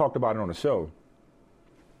 Hell, we've talked about it on the show.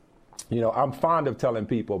 I'm fond of telling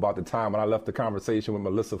people about the time when I left the conversation with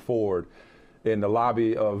Melissa Ford in the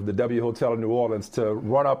lobby of the W Hotel in New Orleans to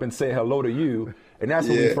run up and say hello to you, and that's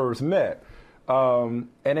when we first met. And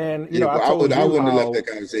then, I wouldn't have left that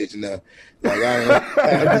conversation now.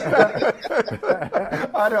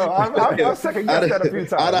 I know. I've second guessed that a few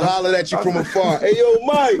times. I'd have hollered at you from afar. Hey, yo,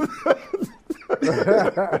 Mike.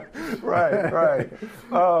 Right.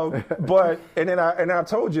 But I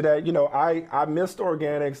told you that, I missed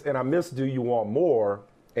Organics and I missed Do You Want More?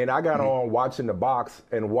 And I got on watching The Box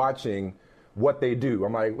and watching what they do.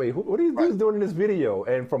 I'm like, wait, what are these dudes doing in this video?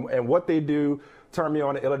 And what they do turned me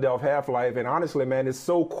on to Illadelph Half-Life. And honestly, man, it's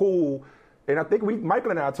so cool. And I think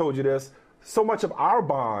Michael and I told you this, so much of our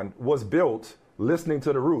bond was built listening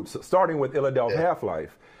to the Roots, starting with Illadelph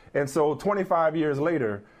Half-Life. And so 25 years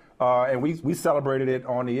later, and we celebrated it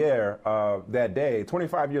on the air that day.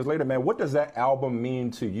 25 years later, man, what does that album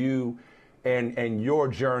mean to you and your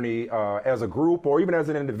journey as a group or even as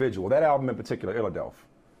an individual? That album in particular, Illadelph.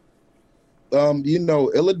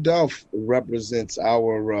 Illadelph represents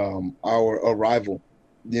our arrival.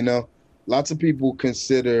 Lots of people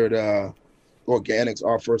considered Organics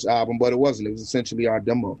our first album, but it wasn't. It was essentially our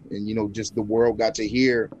demo, and just the world got to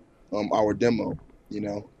hear our demo. Do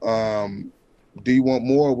You Want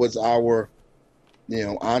More was our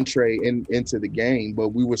entree into the game, but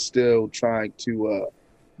we were still trying to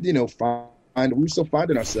we were still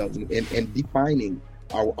finding ourselves and defining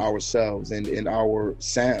ourselves and our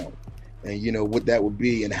sound. And what that would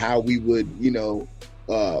be and how we would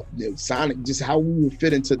sonic, just how we would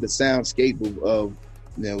fit into the soundscape of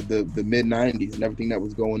the mid 90s and everything that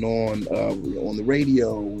was going on the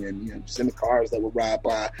radio and just in the cars that would ride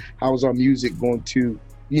by. How was our music going to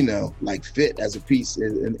fit as a piece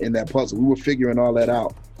in that puzzle? We were figuring all that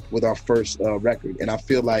out with our first record, and I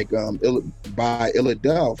feel like by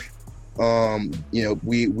Illadelph,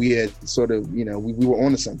 we had sort of we were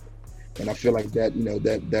onto something. And I feel like that,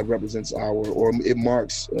 that represents it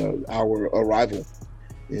marks our arrival,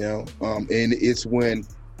 and it's when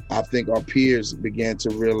I think our peers began to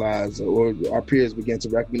realize, or our peers began to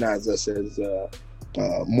recognize us as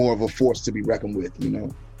more of a force to be reckoned with,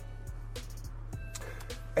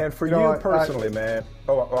 And for you personally, man.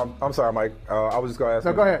 Oh, I'm sorry, Mike. I was just going to ask.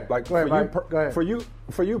 No, go ahead. Like, go ahead, Mike. Go ahead. For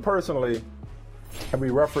you personally, and we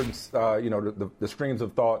referenced, the Streams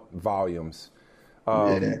of Thought volumes.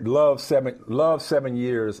 Love 7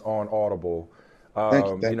 years on Audible.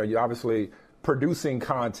 Thank you. You're obviously producing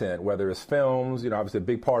content, whether it's films. Obviously a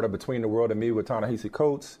big part of Between the World and Me with Ta-Nehisi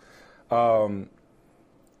Coates.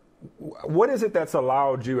 What is it that's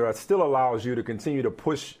allowed you, or still allows you, to continue to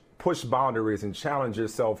push boundaries and challenge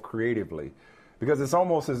yourself creatively? Because it's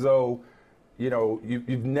almost as though,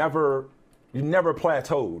 you've never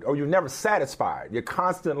plateaued or you've never satisfied. You're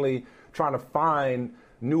constantly trying to find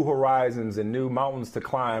new horizons and new mountains to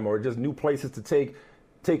climb, or just new places to take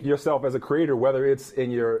yourself as a creator, whether it's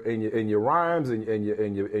in your rhymes and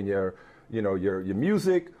in your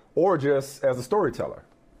music, or just as a storyteller.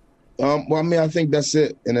 Well, I mean, I think that's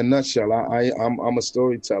it in a nutshell. I'm a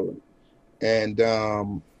storyteller, and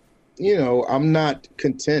I'm not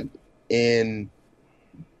content in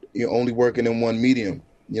only working in one medium.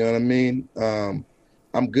 You know what I mean?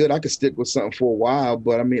 I'm good. I could stick with something for a while,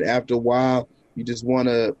 but I mean, after a while, you just want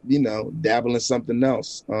to, dabble in something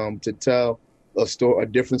else to tell a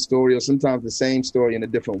different story, or sometimes the same story in a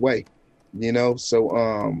different way.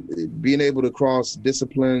 So being able to cross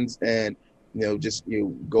disciplines and just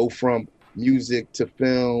go from music to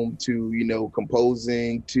film to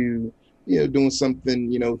composing to doing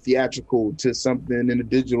something theatrical to something in a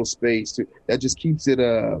digital space, that just keeps it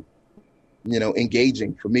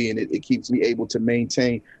engaging for me, and it keeps me able to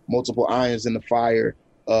maintain multiple irons in the fire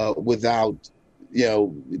without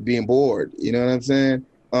being bored. You know what I'm saying?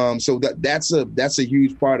 So that's a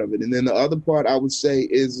huge part of it. And then the other part I would say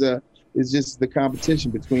is just the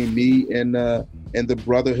competition between me and the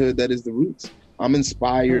brotherhood that is the Roots. I'm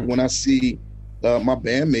inspired when I see my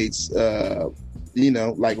bandmates,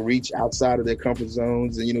 reach outside of their comfort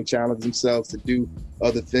zones and challenge themselves to do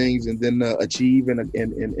other things and then achieve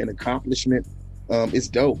an accomplishment. It's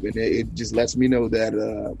dope, and it just lets me know that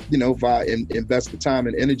if I invest the time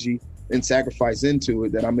and energy and sacrifice into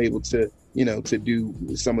it, that I'm able to to do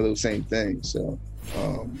some of those same things. So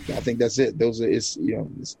I think that's it. It's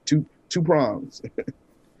two prongs.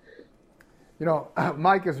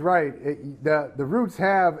 Mike is right. The Roots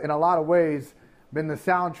have, in a lot of ways, been the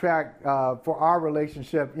soundtrack for our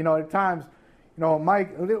relationship. At times,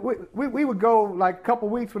 Mike, we would go like a couple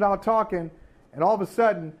weeks without talking, and all of a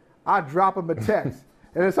sudden, I'd drop him a text.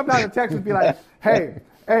 And then sometimes the text would be like, hey,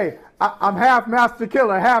 I'm half Master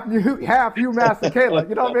Killer, half you Master Killer.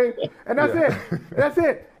 You know what I mean? And that's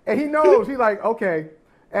it. And he knows. He's like, okay.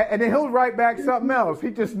 And then he'll write back something else.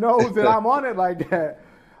 He just knows that I'm on it like that.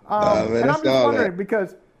 And I'm just wondering,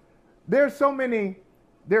 because there's so many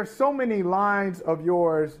lines of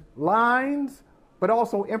yours, but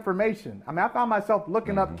also information. I mean, I found myself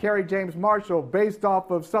looking up Kerry James Marshall based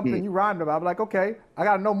off of something you rhymed about. I'm like, okay, I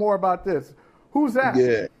got to know more about this. Who's that?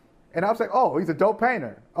 Yeah. And I was like, oh, he's a dope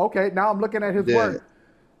painter. Okay, now I'm looking at his work.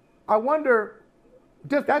 I wonder,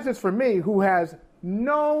 that's just for me, who has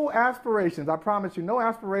no aspirations. I promise you, no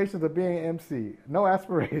aspirations of being an MC. No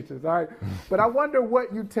aspirations, all right? But I wonder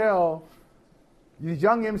what you tell these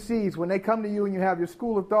young MCs when they come to you and you have your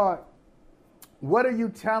school of thought. What are you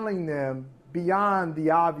telling them beyond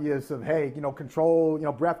the obvious of, hey, control,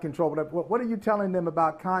 breath control, whatever? What are you telling them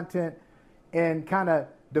about content and kind of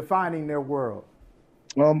defining their world?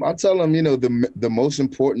 I tell them, the most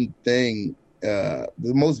important thing, the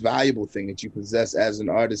most valuable thing that you possess as an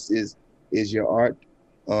artist is your art.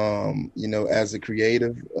 As a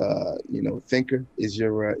creative, thinker is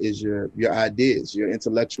your ideas, your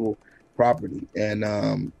intellectual property. And,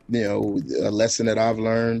 a lesson that I've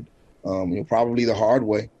learned, probably the hard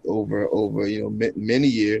way over many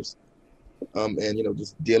years, and,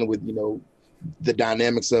 just dealing with, the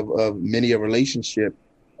dynamics of many a relationship,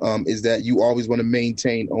 is that you always want to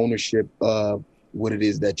maintain ownership of what it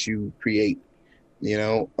is that you create,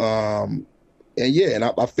 and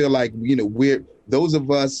I feel like, we're those of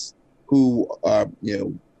us who are,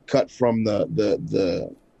 cut from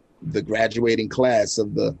the graduating class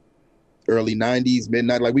of the early 90s,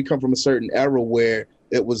 midnight, like we come from a certain era where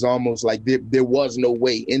it was almost like there was no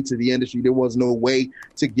way into the industry. There was no way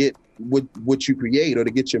to get what you create or to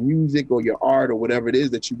get your music or your art or whatever it is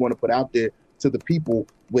that you want to put out there to the people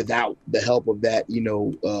without the help of that,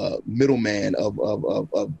 middleman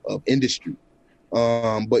of industry.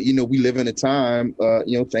 But, we live in a time,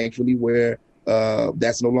 thankfully, where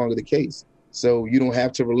that's no longer the case. So you don't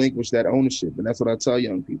have to relinquish that ownership. And that's what I tell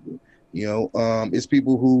young people. It's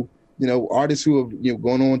people who, artists who have,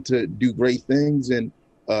 gone on to do great things and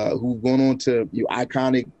who've gone on to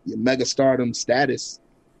iconic mega stardom status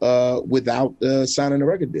without signing a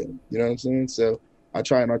record deal. You know what I'm saying? So I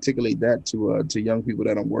try and articulate that to young people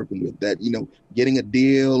that I'm working with, that, getting a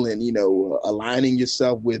deal and, aligning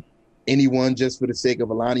yourself with anyone just for the sake of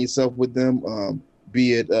aligning yourself with them,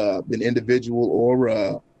 be it an individual or,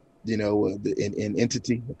 an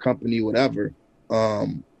entity, a company, whatever,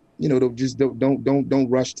 just don't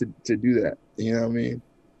rush to do that. You know what I mean?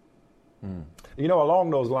 Along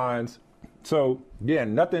those lines, so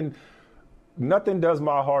again, nothing does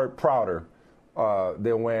my heart prouder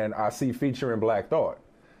than when I see featuring Black Thought.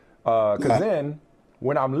 Because then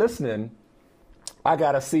when I'm listening, I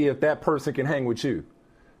got to see if that person can hang with you.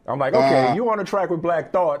 I'm like, okay, you on a track with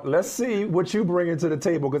Black Thought. Let's see what you bring into the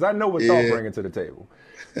table, because I know what Thought bringing to the table.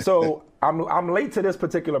 So I'm late to this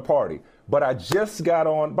particular party, but I just got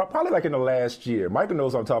on, but probably like in the last year. Michael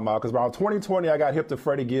knows what I'm talking about, because around 2020, I got hip to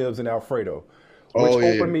Freddie Gibbs and Alfredo, which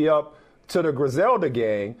opened me up to the Griselda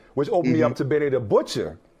gang, which opened me up to Benny the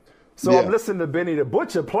Butcher. So I'm listening to Benny the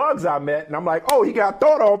Butcher plugs I met, and I'm like, oh, he got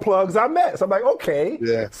Thought on plugs I met. So I'm like, okay.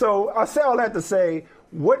 Yeah. So I say all that to say,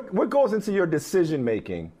 what goes into your decision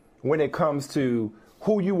making when it comes to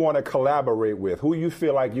who you want to collaborate with, who you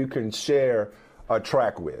feel like you can share a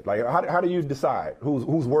track with? Like, how do you decide who's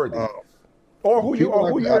worthy, or who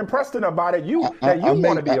you're impressed about it? You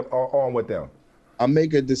want to be on with them. I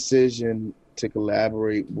make a decision to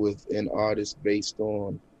collaborate with an artist based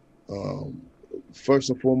on, first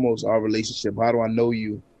and foremost, our relationship. How do I know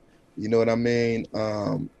you? You know what I mean?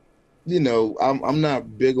 You know, I'm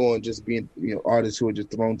not big on just being, you know, artists who are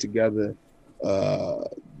just thrown together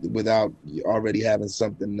without already having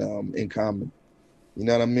something in common. You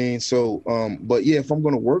know what I mean? So, but yeah, if I'm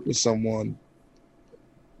going to work with someone,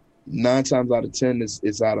 9 times out of 10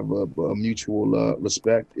 is out of a mutual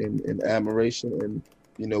respect and admiration. And,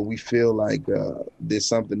 you know, we feel like there's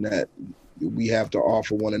something that we have to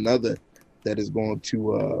offer one another that is going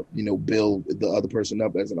to, you know, build the other person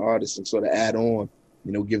up as an artist and sort of add on,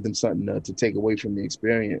 you know, give them something to take away from the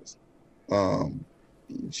experience.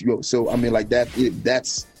 So, I mean, like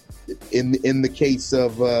that's in the case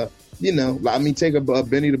of, you know, I mean, take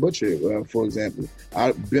Benny the Butcher, for example.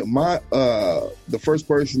 The first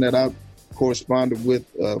person that I corresponded with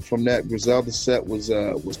from that Griselda set was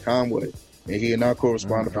Conway. And he and I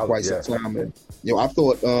corresponded for quite some time. And, you know, I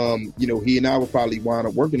thought, you know, he and I would probably wind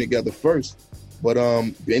up working together first. But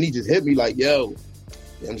Benny just hit me like, yo,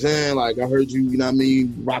 you know what I'm saying? Like, I heard you know what I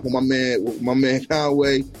mean, rocking with my man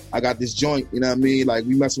Conway. I got this joint, you know what I mean? Like,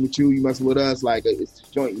 we messing with you, you messing with us. Like, it's this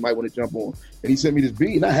joint you might want to jump on. And he sent me this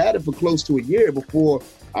beat, and I had it for close to a year before,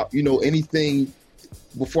 you know,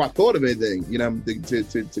 before I thought of anything, you know,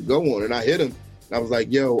 to go on. And I hit him, and I was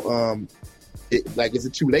like, yo, is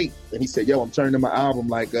it too late? And he said, yo, I'm turning my album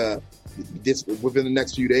like this within the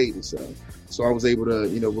next few days or so. So I was able to,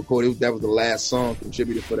 you know, record it. That was the last song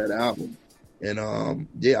contributed for that album. And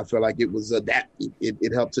yeah, I felt like it was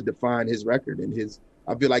it helped to define his record and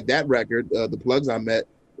I feel like that record, The Plugs I Met,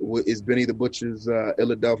 is Benny the Butcher's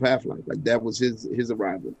Illadelph Half-Life. Like that was his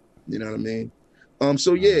arrival. You know what I mean?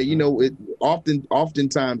 So yeah, you know,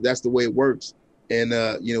 oftentimes that's the way it works. And,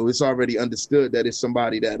 you know, it's already understood that it's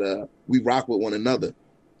somebody that we rock with one another.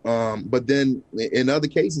 But then in other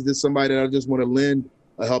cases, it's somebody that I just want to lend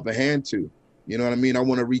a helping hand to. You know what I mean? I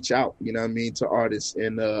want to reach out, you know what I mean, to artists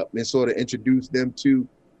and sort of introduce them to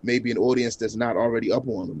maybe an audience that's not already up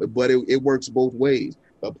on them. But it works both ways.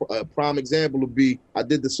 A prime example would be I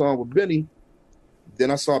did the song with Benny.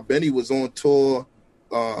 Then I saw Benny was on tour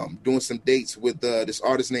doing some dates with this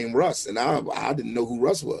artist named Russ. And I didn't know who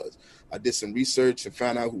Russ was. I did some research and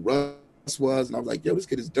found out who Russ was. And I was like, yo, this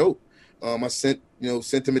kid is dope. I sent him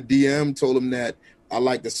a DM, told him that I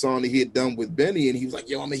liked the song that he had done with Benny. And he was like,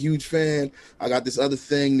 yo, I'm a huge fan. I got this other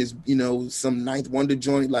thing, this, you know, some Ninth Wonder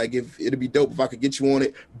joint. Like, if it'd be dope if I could get you on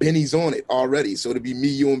it. Benny's on it already. So it'd be me,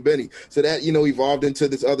 you, and Benny. So that, you know, evolved into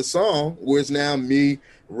this other song where it's now me,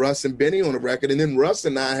 Russ, and Benny on the record. And then Russ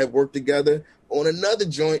and I have worked together on another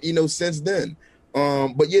joint, you know, since then.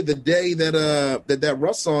 But yeah, the day that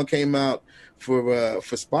Russ song came out for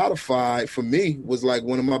Spotify, for me, was like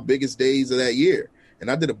one of my biggest days of that year. And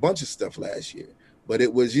I did a bunch of stuff last year. But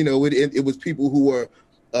it was, you know, it was people who were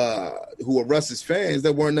Russ's fans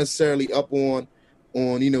that weren't necessarily up on,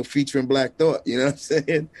 you know, featuring Black Thought. You know what I'm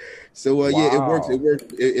saying? So wow. Yeah,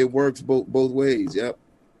 it works both ways. Yep.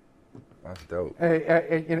 That's dope.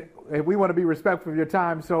 Hey, we want to be respectful of your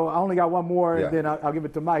time, so I only got one more, and then I'll give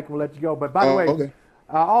it to Mike. We'll let you go. But by the way, okay.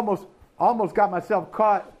 I almost got myself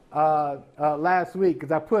caught last week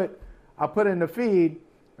because I put in the feed.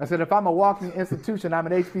 I said, if I'm a walking institution, I'm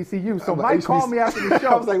an HBCU. So Mike called me after the show.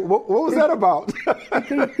 I was like, what was that about?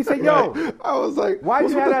 He said, yo. Right. I was like, why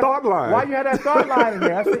you had that thought line? Why you had that thought line in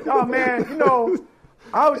there? I said, oh, man, you know,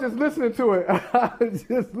 I was just listening to it.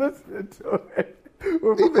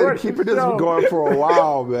 You've been keeping this going for a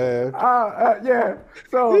while, man. Yeah.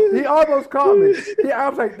 So he almost called me. I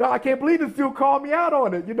was like, no, I can't believe this dude called me out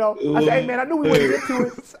on it. You know, I said, hey, man, I knew we wouldn't get to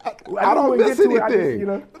it. I don't miss anything. You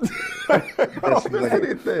know, I don't miss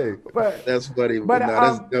anything. But that's funny. But no,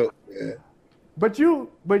 that's dope. Yeah. But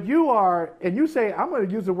you are, and you say, I'm going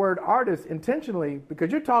to use the word artist intentionally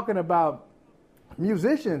because you're talking about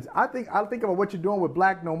musicians. I think about what you're doing with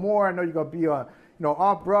Black No More. I know you're going to be off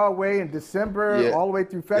Broadway in December, all the way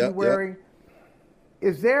through February. Yep.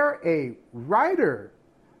 Is there a writer,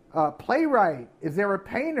 playwright? Is there a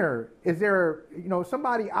painter? Is there,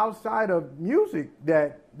 somebody outside of music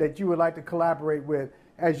that you would like to collaborate with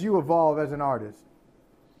as you evolve as an artist?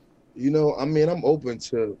 I'm open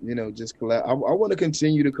to, just collab. I want to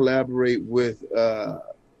continue to collaborate with,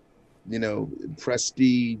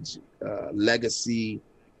 prestige, legacy,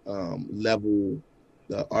 level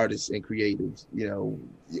artists and creatives,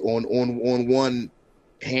 on one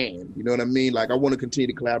hand, you know what I mean? Like I want to continue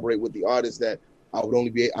to collaborate with the artists that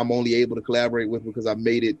I'm only able to collaborate with because I've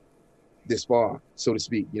made it this far, so to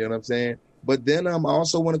speak. You know what I'm saying? But then I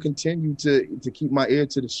also want to continue to keep my ear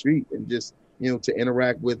to the street and just, to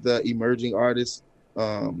interact with emerging artists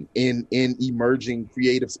in emerging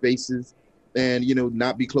creative spaces and,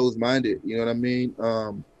 not be closed-minded. You know what I mean?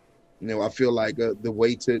 I feel like the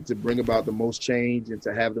way to bring about the most change and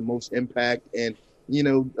to have the most impact and,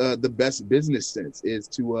 the best business sense is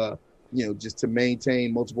to, just to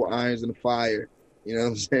maintain multiple irons in the fire. You know what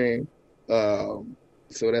I'm saying? So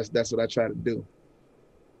that's what I try to do.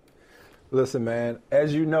 Listen, man,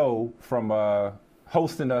 as you know from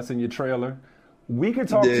hosting us in your trailer, we could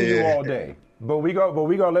talk to you all day, but we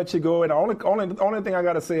gonna let you go. And the only thing I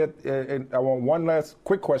gotta say, and I want one last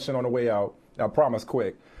quick question on the way out. I promise,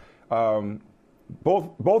 quick.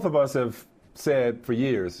 Both of us have said for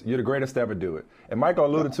years, you're the greatest to ever do it. And Michael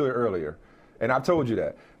alluded to it earlier, and I told you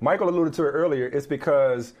that. Michael alluded to it earlier. It's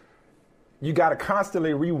because you got to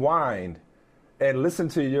constantly rewind and listen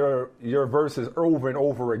to your verses over and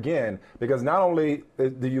over again, because not only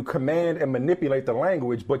do you command and manipulate the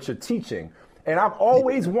language, but you're teaching. And I've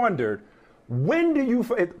always wondered, when do you,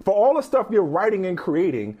 for all the stuff you're writing and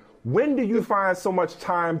creating, when do you find so much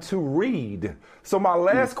time to read? So my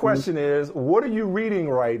last question is, what are you reading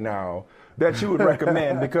right now that you would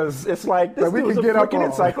recommend? Because it's like, this dude's a freaking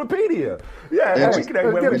encyclopedia. We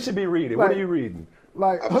should be reading. What are you reading?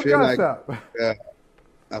 Like, hook us up.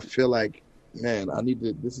 I feel like, man,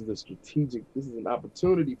 this is an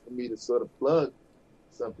opportunity for me to sort of plug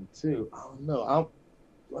something too. I don't know.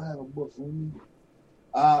 Do I have a book for me?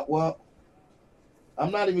 Well,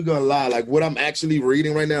 I'm not even gonna lie. Like, what I'm actually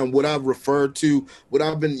reading right now and what I've referred to, what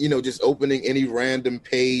I've been, just opening any random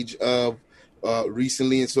page of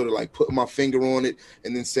recently and sort of like putting my finger on it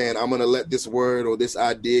and then saying, I'm gonna let this word or this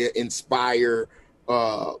idea inspire,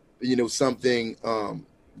 something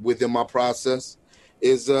within my process.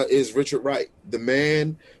 Is Richard Wright, the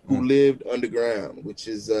man who lived underground, which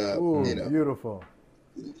is beautiful.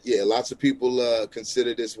 Yeah, lots of people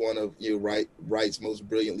consider this one of Wright's most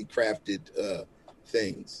brilliantly crafted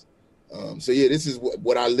things. This is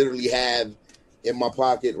what I literally have in my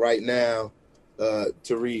pocket right now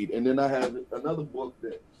to read. And then I have another book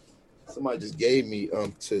that somebody just gave me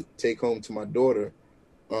to take home to my daughter.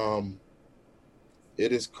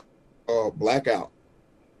 It is called Blackout.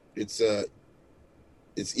 It's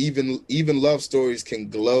even love stories can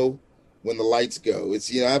glow when the lights go.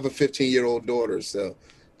 It's I have a 15-year-old daughter, so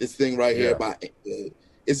this thing right here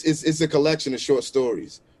it's a collection of short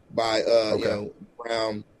stories by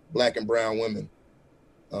black and brown women.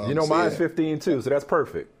 Mine's 15 too, so that's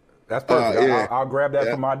perfect. That's perfect. I'll grab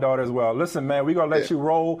that for my daughter as well. Listen, man, we're gonna let you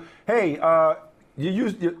roll. Hey, you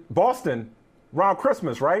use Boston around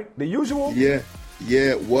Christmas, right? The usual?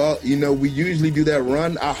 Yeah, well, we usually do that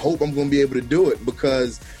run. I hope I'm going to be able to do it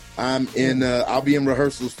because I'll be in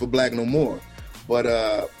rehearsals for Black No More. But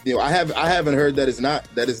I haven't heard that is not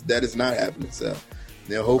happening. So,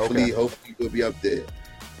 hopefully we'll be up there. You know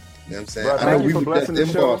what I'm saying? Bro, I know we were just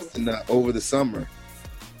in Boston over the summer.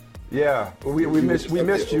 Yeah, we missed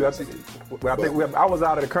you. I think I was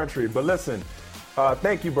out of the country, but listen.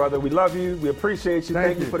 Thank you, brother. We love you. We appreciate you.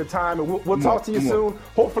 Thank you for the time, and we'll talk to you soon.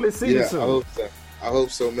 Hopefully, see you soon. I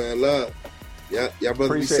hope so, man. Love. Yeah, y'all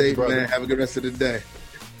brothers be safe, man. Have a good rest of the day.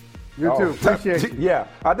 You too. Appreciate it. Yeah,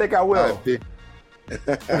 I think I will.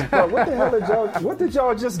 Bro, what did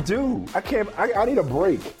y'all just do? I need a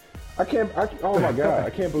break. Oh my God,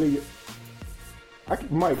 I can't believe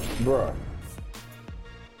it. Mike, bro.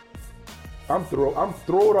 I'm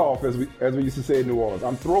thrown off, as we used to say in New Orleans.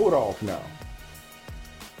 I'm thrown off now.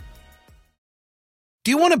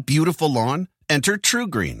 Do you want a beautiful lawn? Enter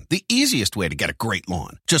TruGreen, the easiest way to get a great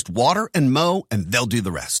lawn. Just water and mow, and they'll do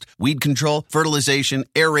the rest. Weed control, fertilization,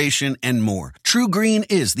 aeration, and more. TruGreen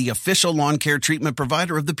is the official lawn care treatment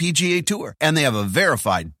provider of the PGA Tour, and they have a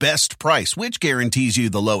verified best price, which guarantees you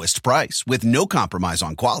the lowest price with no compromise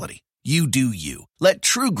on quality. You do you. Let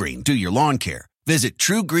TruGreen do your lawn care. Visit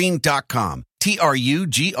TruGreen.com,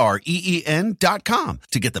 TruGreen.com,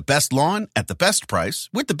 to get the best lawn at the best price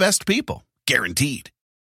with the best people. Guaranteed.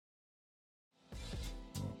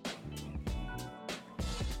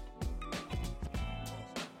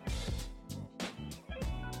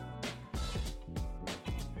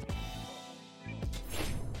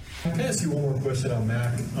 Can I ask you one more question on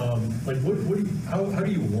Mac? How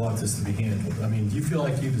do you want this to be handled? I mean, do you feel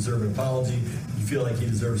like you deserve an apology? Do you feel like he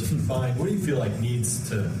deserves to be fined? What do you feel like needs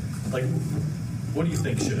to, what do you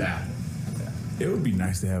think should happen? It would be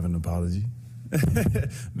nice to have an apology.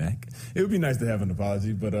 Mac. It would be nice to have an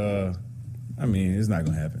apology, but it's not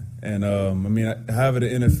going to happen. And however the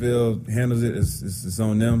NFL handles it, it's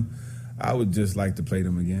on them. I would just like to play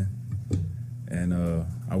them again. And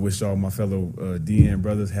I wish all my fellow DN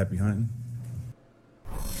brothers happy hunting.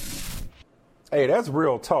 Hey, that's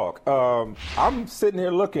real talk. I'm sitting here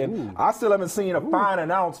looking. Ooh. I still haven't seen a fine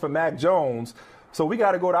announce for Mac Jones. So we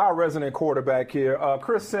got to go to our resident quarterback here.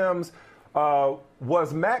 Chris Sims,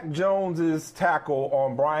 was Mac Jones's tackle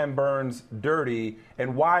on Brian Burns dirty?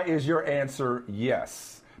 And why is your answer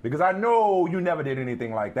yes? Because I know you never did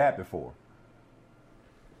anything like that before.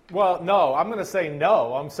 Well, no. I'm going to say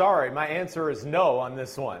no. I'm sorry. My answer is no on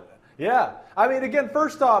this one. Yeah. I mean, again,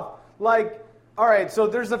 first off, all right, so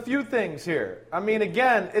there's a few things here. I mean,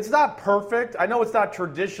 again, it's not perfect. I know it's not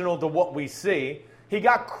traditional to what we see. He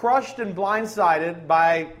got crushed and blindsided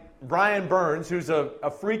by Brian Burns, who's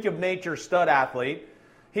a freak of nature stud athlete.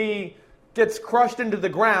 He gets crushed into the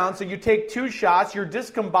ground, so you take 2 shots, you're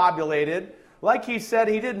discombobulated. Like he said,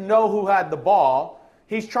 he didn't know who had the ball.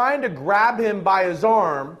 He's trying to grab him by his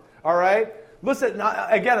arm, all right? Listen,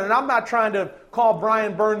 again, and I'm not trying to call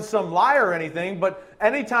Brian Burns some liar or anything, but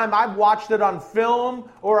anytime I've watched it on film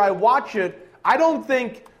or I watch it, I don't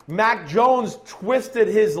think Mac Jones twisted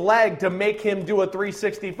his leg to make him do a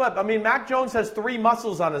 360 flip. I mean, Mac Jones has 3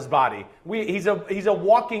 muscles on his body. He's a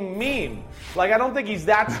walking meme. I don't think he's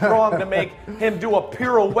that strong to make him do a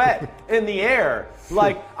pirouette in the air.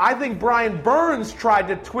 I think Brian Burns tried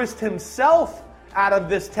to twist himself out of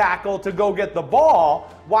this tackle to go get the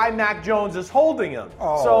ball. Why Mac Jones is holding him?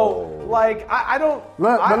 Oh. So, I don't.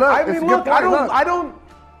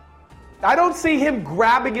 I don't see him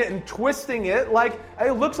grabbing it and twisting it.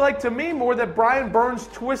 It looks like to me more that Brian Burns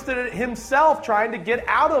twisted it himself trying to get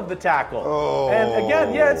out of the tackle. Oh. And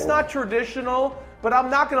again, yeah, it's not traditional, but I'm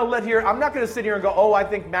not going to sit here and go, oh, I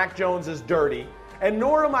think Mac Jones is dirty. And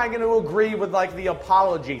nor am I going to agree with the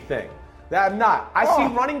apology thing. That I'm not. I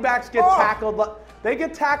see running backs get tackled. They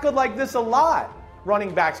get tackled like this a lot.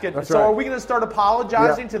 Running backs get. That's so right. Are we going to start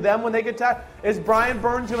apologizing to them when they get tackled? Is Brian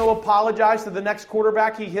Burns going to apologize to the next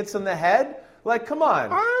quarterback he hits in the head? Come on.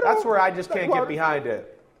 That's where I just can't get behind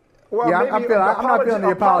it. Well, yeah, I'm not feeling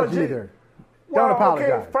the apology either. Don't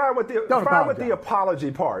apologize. Okay, fine with the apology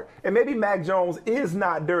part. And maybe Mac Jones is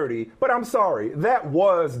not dirty, but I'm sorry, that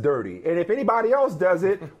was dirty. And if anybody else does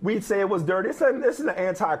it, we'd say it was dirty. This is an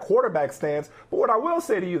anti-quarterback stance. But what I will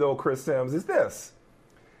say to you, though, Chris Sims, is this.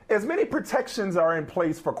 As many protections are in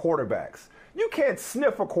place for quarterbacks. You can't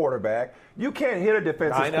sniff a quarterback. You can't hit a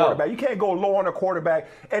defensive quarterback. You can't go low on a quarterback.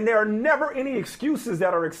 And there are never any excuses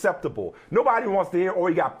that are acceptable. Nobody wants to hear, or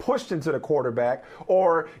he got pushed into the quarterback,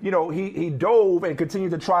 or, he dove and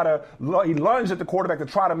continued to he lunged at the quarterback to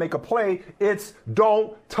try to make a play. It's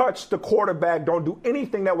don't touch the quarterback. Don't do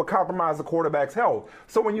anything that would compromise the quarterback's health.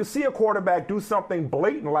 So when you see a quarterback do something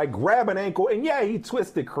blatant like grab an ankle, and yeah, he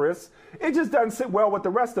twisted, Chris, it just doesn't sit well with the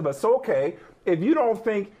rest of us. So, okay, if you don't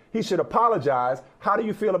think he should apologize, how do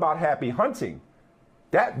you feel about Happy Hunting?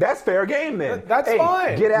 That's fair game then. That's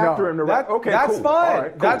fine. Get after him. That's cool.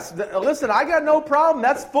 fine. Right, cool. Listen, I got no problem.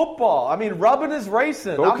 That's football. I mean, rubbing is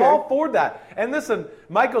racing. Okay. I'm all for that. And listen,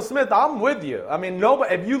 Michael Smith, I'm with you. I mean,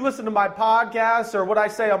 if you listen to my podcast or what I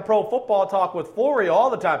say on Pro Football Talk with Florio all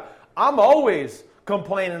the time, I'm always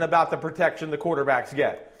complaining about the protection the quarterbacks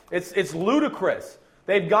get. It's ludicrous.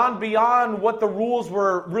 They've gone beyond what the rules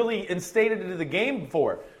were really instated into the game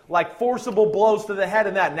for. Like forcible blows to the head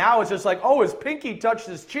and that. Now it's just his pinky touched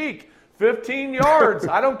his cheek. 15 yards.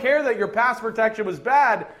 I don't care that your pass protection was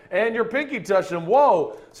bad and your pinky touched him.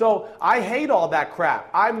 Whoa. So I hate all that crap.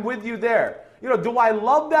 I'm with you there. Do I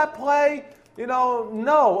love that play?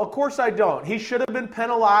 No, of course I don't. He should have been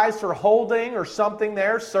penalized for holding or something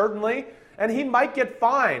there, certainly. And he might get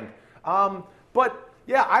fined. But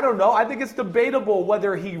yeah, I don't know. I think it's debatable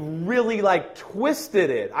whether he really twisted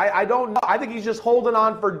it. I don't know. I think he's just holding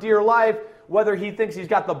on for dear life, whether he thinks he's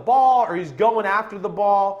got the ball or he's going after the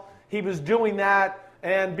ball. He was doing that.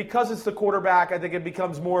 And because it's the quarterback, I think it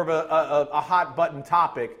becomes more of a hot button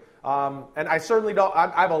topic. And I certainly don't.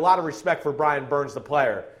 I have a lot of respect for Brian Burns, the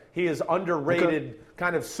player. He is underrated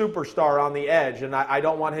kind of superstar on the edge. And I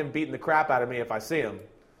don't want him beating the crap out of me if I see him.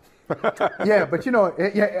 I'll tell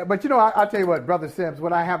you what, Brother Sims,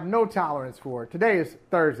 what I have no tolerance for, today is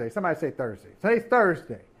Thursday. Somebody say Thursday. Today's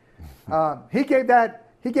Thursday.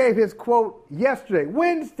 He gave his quote yesterday,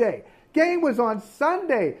 Wednesday. Game was on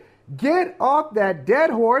Sunday. Get off that dead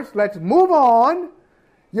horse. Let's move on.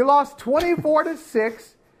 You lost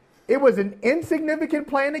 24-6. It was an insignificant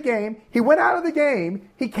play in the game. He went out of the game.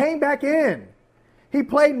 He came back in. He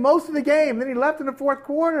played most of the game. Then he left in the fourth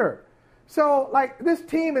quarter. So, this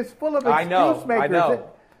team is full of excuse makers. I know.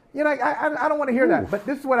 I don't want to hear that. But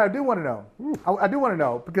this is what I do want to know. I do want to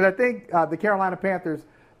know because I think the Carolina Panthers,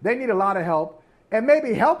 they need a lot of help. And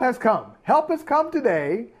maybe help has come. Help has come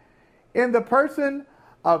today in the person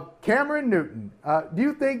of Cameron Newton. Do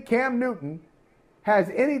you think Cam Newton has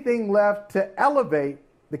anything left to elevate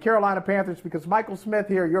the Carolina Panthers? Because Michael Smith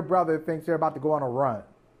here, your brother, thinks they're about to go on a run.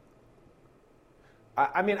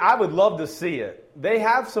 I mean, I would love to see it. They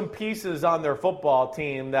have some pieces on their football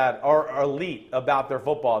team that are elite about their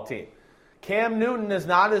football team. Cam Newton is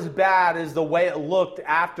not as bad as the way it looked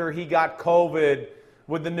after he got COVID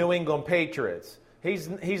with the New England Patriots. He's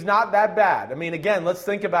not that bad. I mean, again, let's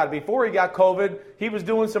think about it. Before he got COVID, he was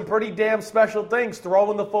doing some pretty damn special things,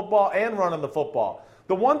 throwing the football and running the football.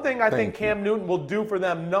 The one thing I think Cam Newton will do for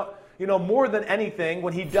them, more than anything,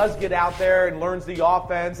 when he does get out there and learns the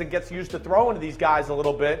offense and gets used to throwing to these guys a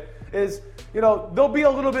little bit, is, there'll be a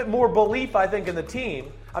little bit more belief, I think, in the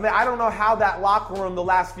team. I mean, I don't know how that locker room the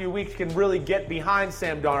last few weeks can really get behind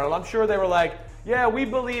Sam Darnold. I'm sure they were like, yeah, we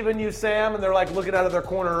believe in you, Sam. And they're like looking out of their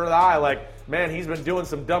corner of the eye like, man, he's been doing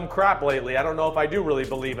some dumb crap lately. I don't know if I do really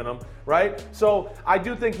believe in him, right? So I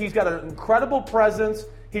do think he's got an incredible presence.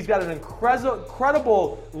 He's got an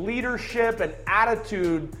incredible leadership and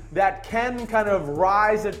attitude that can kind of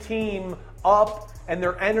rise a team up and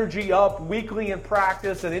their energy up weekly in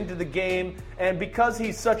practice and into the game. And because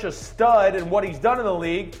he's such a stud in what he's done in the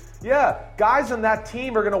league, yeah, guys on that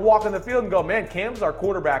team are going to walk in the field and go, man, Cam's our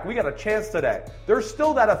quarterback. We got a chance today. There's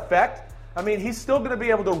still that effect. I mean, he's still going to be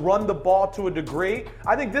able to run the ball to a degree.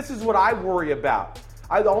 I think this is what I worry about.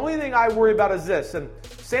 The only thing I worry about is this, and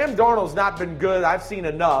Sam Darnold's not been good. I've seen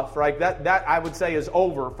enough, right? That I would say is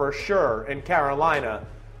over for sure in Carolina.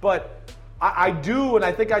 But I do, and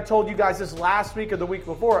I think I told you guys this last week or the week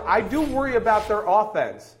before, I do worry about their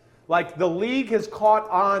offense. Like, the league has caught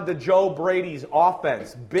on to Joe Brady's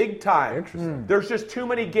offense big time. Interesting. There's just too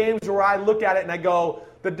many games where I look at it and I go,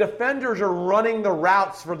 the defenders are running the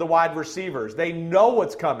routes for the wide receivers. They know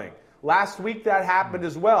what's coming. Last week that happened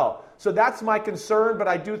as well. So that's my concern, but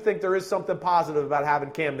I do think there is something positive about having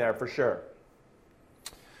Cam there for sure.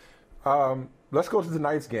 Let's go to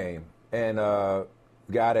tonight's game. And the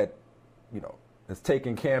guy that, is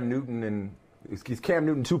taking Cam Newton and he's Cam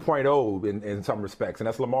Newton 2.0 in some respects, and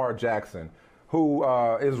that's Lamar Jackson, who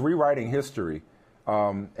is rewriting history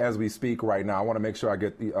as we speak right now. I want to make sure I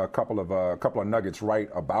get a couple of nuggets right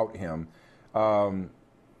about him. No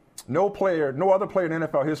other player in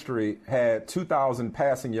NFL history had 2,000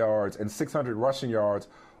 passing yards and 600 rushing yards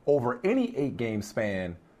over any 8-game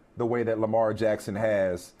span the way that Lamar Jackson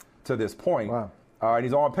has to this point. Wow. And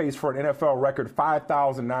he's on pace for an NFL record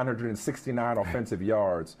 5,969 offensive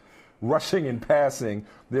yards, rushing and passing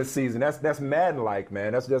this season. That's Madden-like,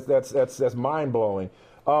 man. That's mind-blowing.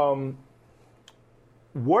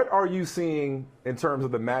 What are you seeing in terms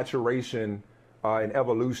of the maturation and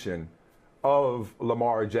evolution of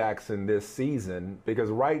Lamar Jackson this season?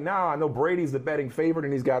 Because right now, I know Brady's the betting favorite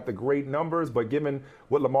and he's got the great numbers, but given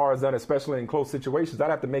what Lamar has done, especially in close situations,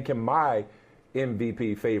 I'd have to make him my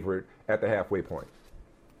MVP favorite at the halfway point.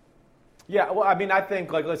 Yeah, well, I mean, I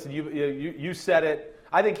think, listen, you said it.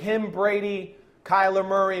 I think him, Brady, Kyler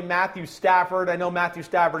Murray, Matthew Stafford. I know Matthew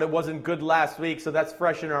Stafford, it wasn't good last week, so that's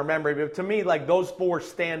fresh in our memory. But to me, those four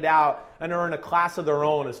stand out and are in a class of their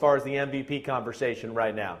own as far as the MVP conversation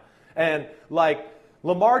right now. And,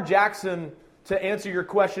 Lamar Jackson, to answer your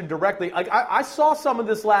question directly, I saw some of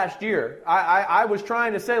this last year. I was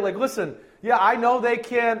trying to say, listen, yeah, I know they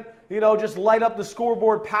can't, just light up the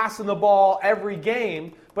scoreboard passing the ball every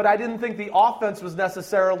game, but I didn't think the offense was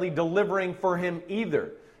necessarily delivering for him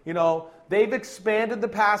either. They've expanded the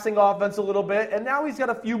passing offense a little bit, and now he's got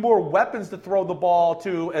a few more weapons to throw the ball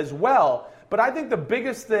to as well. But I think the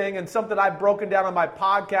biggest thing, and something I've broken down on my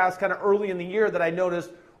podcast kind of early in the year that I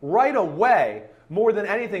noticed right away, more than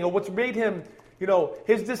anything, and what's made him,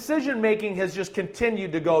 his decision-making has just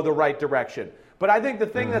continued to go the right direction. But I think the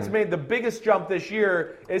thing that's made the biggest jump this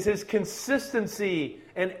year is his consistency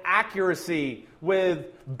and accuracy with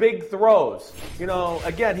big throws.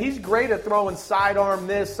 Again, he's great at throwing sidearm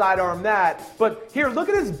this, sidearm that. But here, look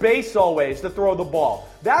at his base always to throw the ball.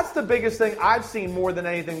 That's the biggest thing I've seen more than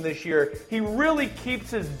anything this year. He really keeps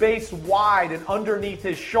his base wide and underneath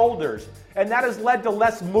his shoulders. And that has led to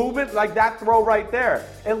less movement, like that throw right there.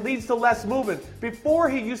 It leads to less movement. Before,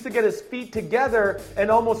 he used to get his feet together and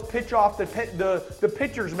almost pitch off the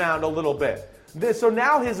pitcher's mound a little bit. So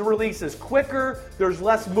now his release is quicker, there's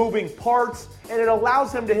less moving parts, and it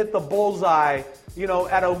allows him to hit the bullseye,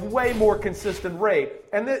 at a way more consistent rate.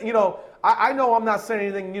 And I know I'm not saying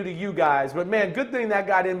anything new to you guys, but man, good thing that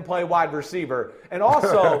guy didn't play wide receiver. And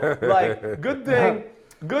also, good thing,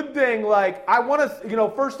 I want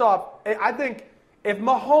to, first off, I think if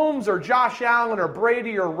Mahomes or Josh Allen or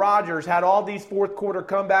Brady or Rodgers had all these fourth quarter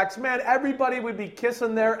comebacks, man, everybody would be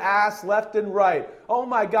kissing their ass left and right. Oh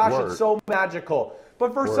my gosh, It's so magical.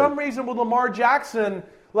 But for some reason with Lamar Jackson,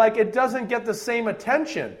 like it doesn't get the same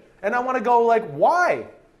attention. And I want to go like, why?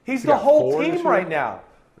 He's the whole team right now.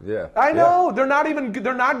 Yeah. I know. They're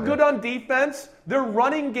not good on defense. Their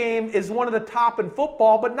running game is one of the top in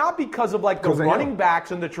football, but not because of like the running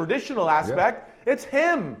backs and the traditional aspect. Yeah. It's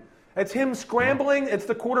him. It's him scrambling. It's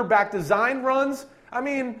the quarterback design runs. I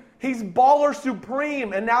mean, he's baller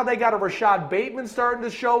supreme. And now they got a Rashad Bateman starting to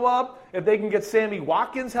show up. If they can get Sammy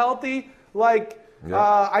Watkins healthy,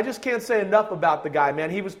 I just can't say enough about the guy, man.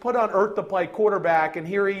 He was put on earth to play quarterback, and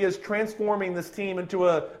here he is transforming this team into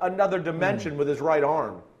another dimension with his right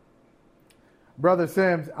arm. Brother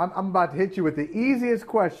Sims, I'm about to hit you with the easiest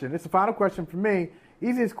question. It's the final question for me.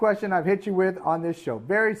 Easiest question I've hit you with on this show.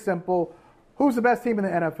 Very simple. Who's the best team in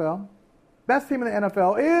the NFL? Best team in the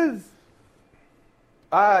NFL is?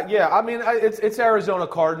 It's Arizona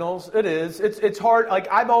Cardinals. It is. It's hard.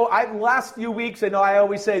 Like last few weeks, I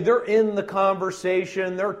always say they're in the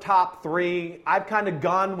conversation. They're top 3. I've kind of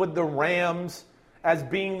gone with the Rams as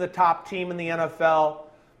being the top team in the NFL.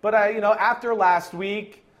 But after last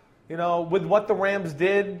week, with what the Rams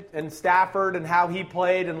did and Stafford and how he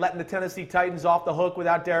played and letting the Tennessee Titans off the hook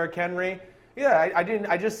without Derrick Henry,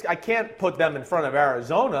 I can't put them in front of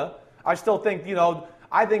Arizona. I still think,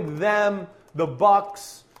 I think them, the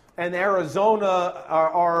Bucs, and Arizona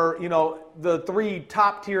are the 3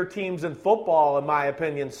 top-tier teams in football, in my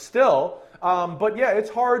opinion, still. But it's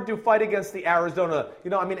hard to fight against the Arizona.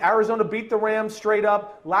 Arizona beat the Rams straight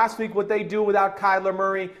up. Last week, what they do without Kyler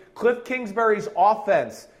Murray, Cliff Kingsbury's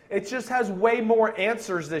offense, it just has way more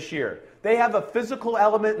answers this year. They have a physical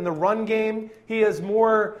element in the run game. He has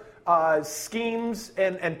more schemes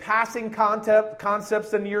and passing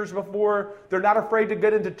concepts than years before. They're not afraid to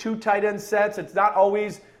get into 2 tight end sets. It's not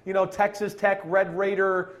always, Texas Tech, Red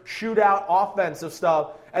Raider, shootout offensive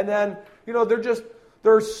stuff. And then,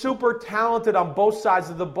 they're super talented on both sides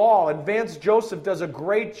of the ball. And Vance Joseph does a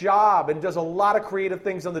great job and does a lot of creative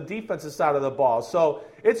things on the defensive side of the ball. So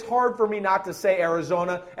it's hard for me not to say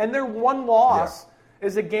Arizona. And their one loss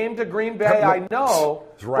is a game to Green Bay, I know.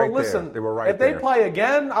 It's right but listen, there. They were right if they play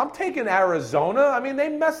again, I'm taking Arizona. I mean, they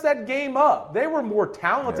messed that game up. They were more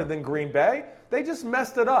talented than Green Bay. They just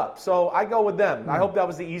messed it up. So I go with them. I hope that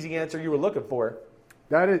was the easy answer you were looking for.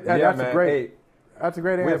 That's a great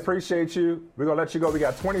answer. We appreciate you. We're going to let you go. We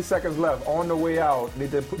got 20 seconds left on the way out.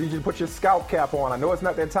 Need you to put your scout cap on. I know it's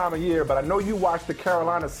not that time of year, but I know you watched the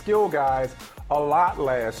Carolina skill guys a lot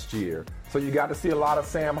last year. So you got to see a lot of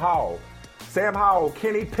Sam Howell. Sam Howell,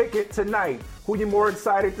 Kenny Pickett tonight. Who you more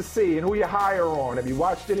excited to see and who you higher on? Have you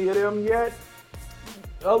watched any of them yet?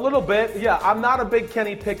 A little bit, yeah. I'm not a big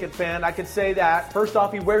Kenny Pickett fan. I can say that. First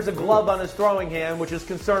off, he wears a glove on his throwing hand, which is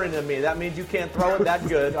concerning to me. That means you can't throw it that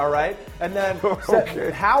good, all right? And then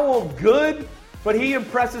Howell, good, but he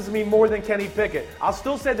impresses me more than Kenny Pickett. I'll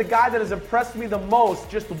still say the guy that has impressed me the most,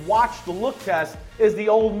 just watch the look test, is the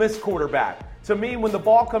Ole Miss quarterback. To me, when the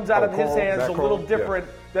ball comes out of his hands, a little different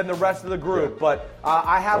than the rest of the group. But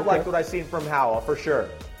I have liked what I've seen from Howell, for sure.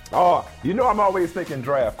 Oh, I'm always thinking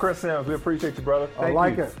draft. Chris Sims, we appreciate you, brother.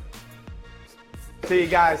 Thank you. It. See you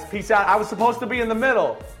guys. Peace out. I was supposed to be in the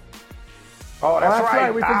middle. Oh, that's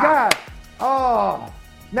right. We forgot. Oh,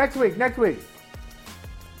 next week.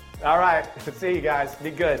 All right. See you guys.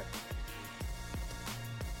 Be good.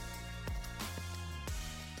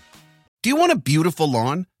 Do you want a beautiful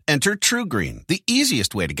lawn? Enter TruGreen, the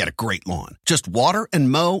easiest way to get a great lawn. Just water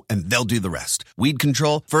and mow, and they'll do the rest. Weed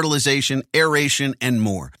control, fertilization, aeration, and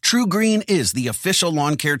more. TruGreen is the official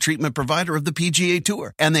lawn care treatment provider of the PGA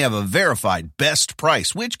Tour, and they have a verified best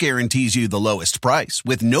price, which guarantees you the lowest price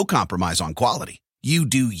with no compromise on quality. You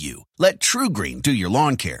do you. Let TruGreen do your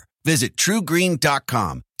lawn care. Visit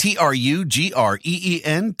TruGreen.com,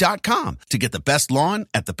 TruGreen.com, to get the best lawn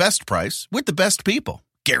at the best price with the best people.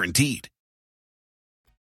 Guaranteed.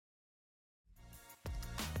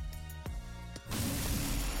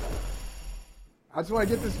 I just want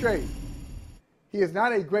to get this straight. He is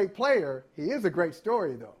not a great player. He is a great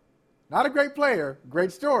story, though. Not a great player,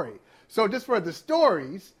 great story. So just for the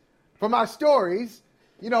stories, for my stories,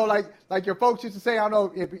 like your folks used to say, I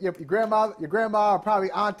don't know if your grandma or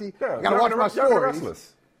probably auntie, you got to watch my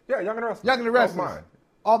stories. Yeah, Young and Restless. Young and the Restless.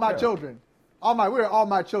 All my children. We're all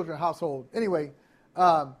my children household. Anyway,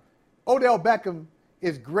 Odell Beckham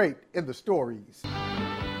is great in the stories.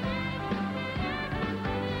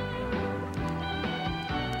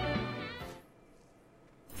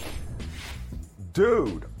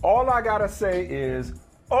 Dude, all I gotta say is,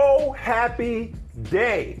 oh, happy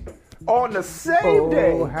day. On the same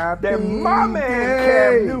day that my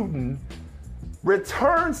man Cam Newton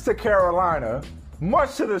returns to Carolina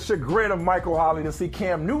much to the chagrin of Michael Holley, to see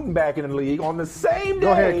Cam Newton back in the league on the same day.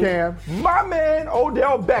 Go ahead, Cam. My man,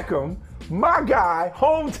 Odell Beckham, my guy,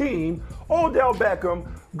 home team, Odell Beckham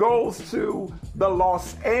goes to the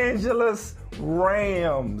Los Angeles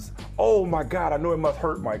Rams. Oh my God, I know it must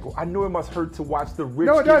hurt, Michael. I know it must hurt to watch the rich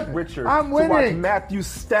get richer. I'm winning. To watch Matthew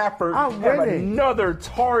Stafford have another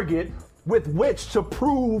target with which to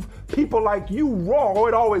prove people like you wrong. Oh,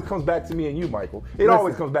 it always comes back to me and you, Michael. It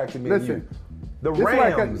always comes back to me and you. The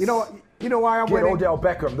Rams. You know why I'm winning? Odell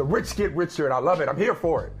Beckham. The rich get richer, and I love it. I'm here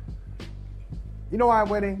for it. You know why I'm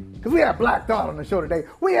winning? Because we had Black Thought on the show today.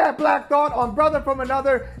 We had Black Thought on Brother from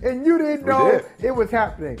Another, and you didn't know it was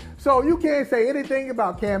happening. So you can't say anything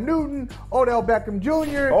about Cam Newton, Odell Beckham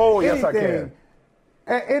Jr. Oh, yes, I can.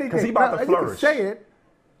 Anything. Because he's about to flourish.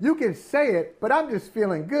 You can say it, but I'm just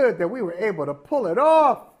feeling good that we were able to pull it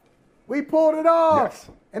off. We pulled it off. Yes.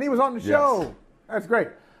 And he was on the show. Yes. That's great.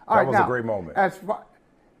 That was a great moment.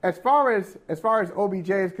 As far as OBJ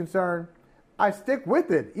is concerned, I stick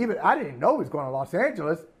with it. Even I didn't know he was going to Los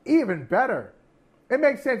Angeles. Even better. It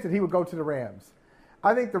makes sense that he would go to the Rams.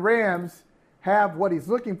 I think the Rams have what he's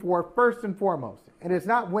looking for first and foremost. And it's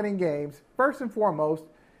not winning games. First and foremost,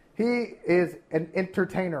 he is an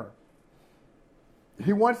entertainer.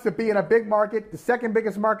 He wants to be in a big market, the second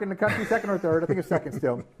biggest market in the country, second or third. I think it's second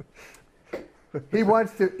still. He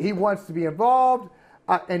wants to be involved.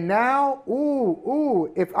 And now,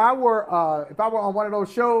 if I were on one of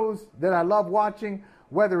those shows that I love watching,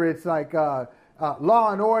 whether it's like Law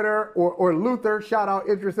and Order or Luther, shout out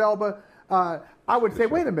Idris Elba, I would say,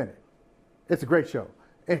 wait a minute, it's a great show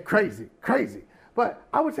and crazy. But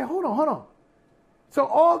I would say, hold on. So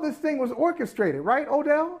all this thing was orchestrated, right,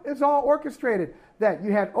 Odell? It's all orchestrated. That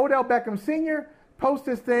you had Odell Beckham Sr. post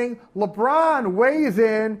this thing, LeBron weighs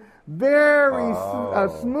in very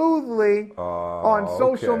smoothly on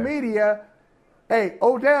social media. Hey,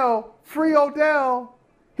 Odell, free Odell.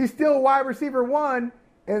 He's still wide receiver 1.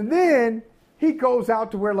 And then he goes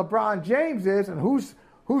out to where LeBron James is, and who's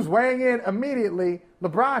weighing in immediately?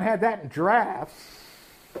 LeBron had that in drafts.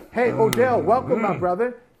 Hey, Odell, welcome, my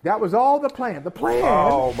brother. That was all the plan. The plan.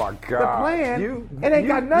 Oh, my God. The plan. It ain't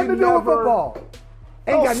got nothing to do with football.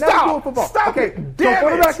 Ain't got nothing to do with football. Stop okay, it.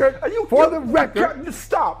 Damn so for it. the record,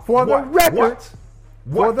 stop. For the record,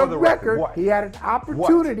 For the record, he had an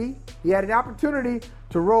opportunity. He had an opportunity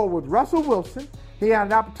to roll with Russell Wilson. He had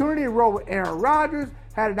an opportunity to roll with Aaron Rodgers.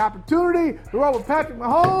 Had an opportunity to roll with Patrick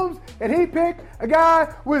Mahomes, and he picked a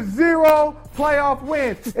guy with 0 playoff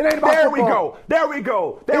wins. It ain't about football. There we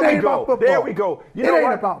go. You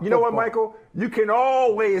know what, Michael? You can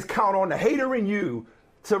always count on the hater in you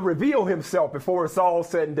to reveal himself before it's all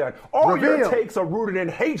said and done. All your takes are rooted in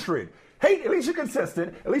hatred. At least you're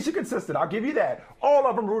consistent. I'll give you that. All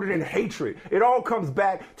of them rooted in hatred. It all comes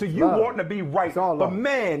back to you wanting to be right. But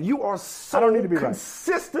man, you are so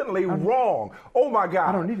consistently wrong. Oh my God.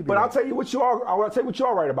 I don't need to be right. I'll tell you what you are. I'll tell you what you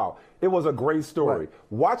are right about. It was a great story.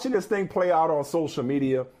 Watching this thing play out on social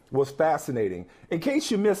media was fascinating. In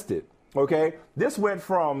case you missed it, okay, this went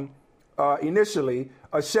from initially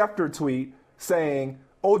a Schefter tweet saying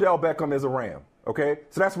Odell Beckham is a Ram. Okay,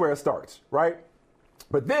 so that's where it starts, right?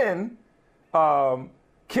 But then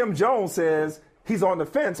Kim Jones says he's on the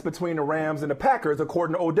fence between the Rams and the Packers,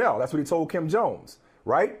 according to Odell. That's what he told Kim Jones,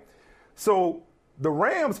 right? So the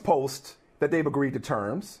Rams post that they've agreed to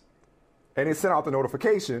terms, and they sent out the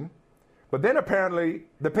notification. But then apparently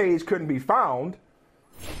the page couldn't be found.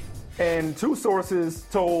 And 2 sources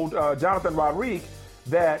told Jonathan Rodriguez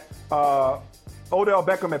that Odell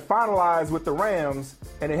Beckham had finalized with the Rams,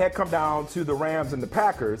 and it had come down to the Rams and the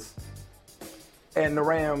Packers. And the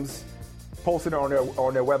Rams posted it on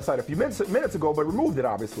their website a few minutes ago, but removed it,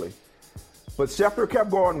 obviously. But Schefter kept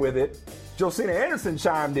going with it. Josina Anderson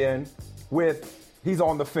chimed in with he's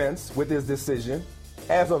on the fence with his decision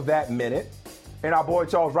as of that minute. And our boy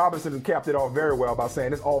Charles Robinson capped it off very well by saying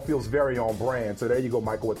this all feels very on brand. So there you go,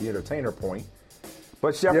 Michael, with the entertainer point.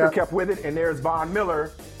 But Schefter kept with it, and there's Von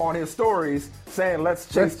Miller on his stories saying,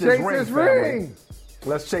 let's chase this ring.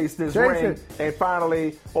 Let's chase this ring. And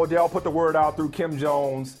finally, Odell put the word out through Kim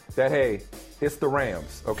Jones that, hey, it's the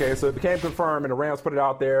Rams. Okay, so it became confirmed, and the Rams put it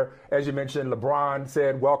out there. As you mentioned, LeBron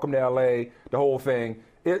said, welcome to L.A., the whole thing.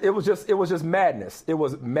 It was just madness. It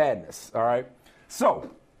was madness, all right? So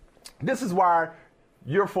this is why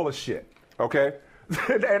you're full of shit, okay?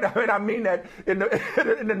 And I mean that in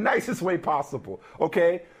the nicest way possible,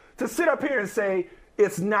 okay? To sit up here and say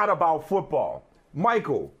it's not about football.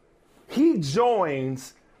 Michael, he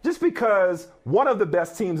joins just because one of the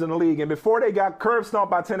best teams in the league, and before they got curb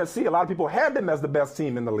stomped by Tennessee, a lot of people had them as the best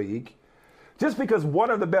team in the league. Just because one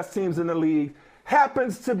of the best teams in the league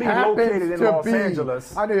happens to be located in Los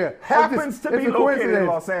Angeles. Happens to be located in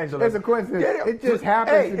Los Angeles. It's a coincidence. It just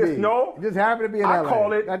happens to be. No, it just happened to be in LA. I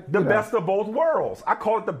call it the best of both worlds. I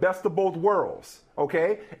call it the best of both worlds.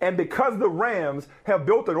 Okay? And because the Rams have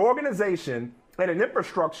built an organization and an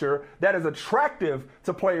infrastructure that is attractive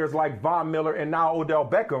to players like Von Miller and now Odell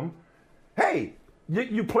Beckham, hey,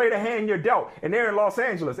 you play the hand you're dealt. And they're in Los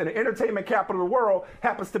Angeles, and the entertainment capital of the world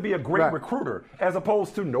happens to be a great recruiter, as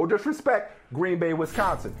opposed to, no disrespect, Green Bay,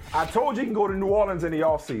 Wisconsin. I told you can go to New Orleans in the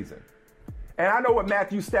offseason. And I know what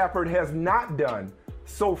Matthew Stafford has not done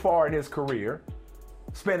so far in his career,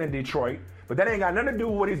 spending Detroit. But that ain't got nothing to do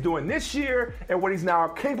with what he's doing this year and what he's now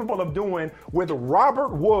capable of doing with Robert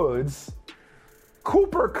Woods,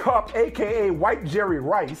 Cooper Kupp, a.k.a. White Jerry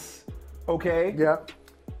Rice, okay? Yep.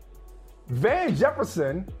 Van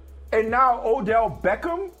Jefferson, and now Odell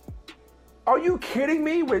Beckham? Are you kidding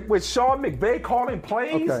me with Sean McVay calling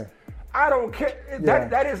plays? Okay. I don't care.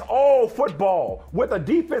 That is all football. With a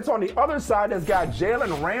defense on the other side that's got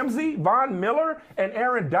Jalen Ramsey, Von Miller, and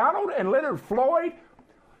Aaron Donald, and Leonard Floyd.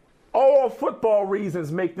 All football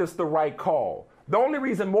reasons make this the right call. The only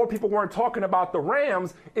reason more people weren't talking about the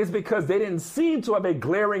Rams is because they didn't seem to have a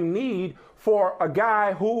glaring need for a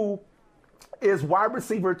guy who is wide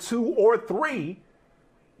receiver 2 or 3.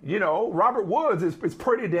 You know, Robert Woods is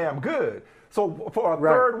pretty damn good. So for a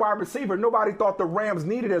third wide receiver, nobody thought the Rams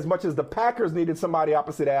needed as much as the Packers needed somebody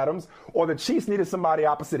opposite Adams, or the Chiefs needed somebody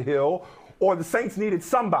opposite Hill, or the Saints needed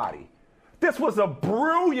somebody. This was a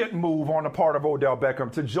brilliant move on the part of Odell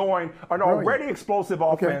Beckham to join an already explosive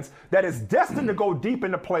offense that is destined to go deep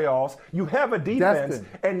in the playoffs. You have a defense,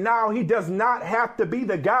 and now he does not have to be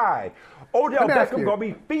the guy. Odell Beckham going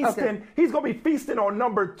to be feasting. Okay. He's going to be feasting on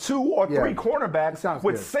number 2 or 3 cornerbacks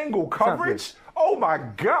with single coverage. Oh, my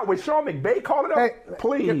God. With Sean McVay calling up?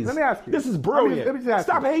 Please. Let me ask you. This is brilliant. Let me just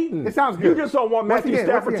Stop hating. It sounds good. You just don't want Matthew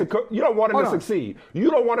Stafford to – you don't want him to succeed. You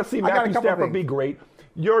don't want to see Matthew Stafford be great.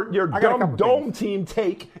 Your dumb dome team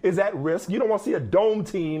take is at risk. You don't want to see a dome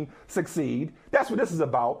team succeed. That's what this is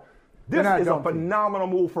about. This is a phenomenal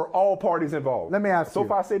move for all parties involved. Let me ask you.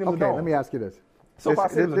 SoFi Stadium's a dome. Let me ask you this. SoFi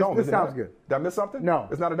Stadium's a dome. This sounds good. Did I miss something? No.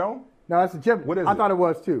 It's not a dome? No, that's a Jim. What is it? I thought it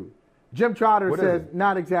was too. Jim Trotter says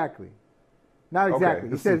not exactly. Not exactly.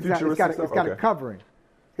 He says it's got a covering.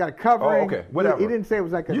 It's got a covering. Oh, okay. Whatever. He didn't say it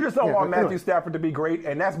was like a. You just don't want Matthew Stafford to be great,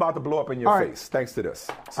 and that's about to blow up in your face thanks to this.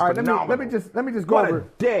 All right. Let me just go over. What a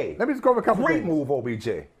day. Let me just go over a couple things. Great move,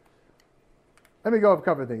 OBJ. Let me go over a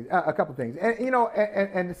couple of things. And you know,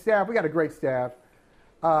 and the staff. We got a great staff.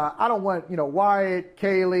 I don't want Wyatt,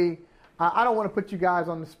 Kaylee. I don't want to put you guys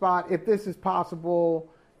on the spot. If this is possible,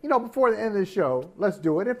 before the end of the show, let's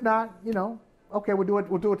do it. If not, okay, we'll do it.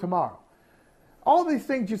 We'll do it tomorrow. All these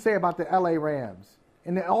things you say about the LA Rams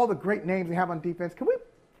and all the great names they have on defense, can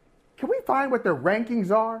we find what their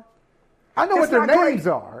rankings are? I know what their names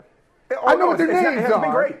are. I know what their names are. It hasn't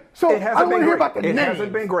been great. So I don't want to hear about the names. It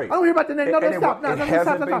hasn't been great. I don't hear about the names. No, stop. It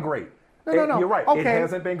hasn't been great. No. You're right. Okay. It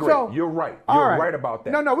hasn't been great. You're right. You're right about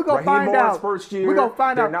that. No, we're going to find out. First year, we're going to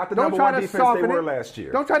find out. They're not the number one defense they were last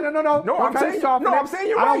year. Don't try to, no. I'm saying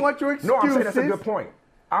you're right. I don't want your excuses. No, I'm saying that's a good point.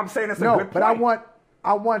 I'm saying it's a good point. But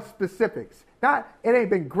I want specifics. Not, it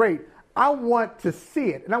ain't been great. I want to see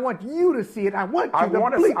it, and I want you to see it. I want you to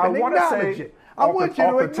bleep and acknowledge it. I want you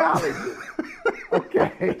to acknowledge it.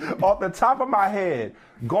 Okay. Off the top of my head,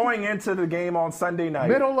 going into the game on Sunday night,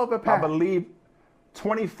 middle of the pack, I believe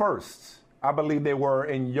 21st. I believe they were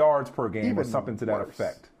in yards per game or something to that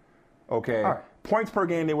effect. Okay. Right. Points per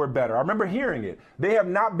game, they were better. I remember hearing it. They have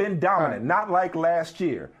not been dominant, not like last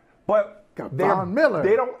year. But Von Miller.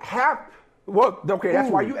 They don't have. Well, okay,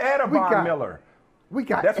 that's why you add a Von Miller.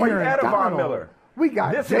 That's why you add a Von Miller. We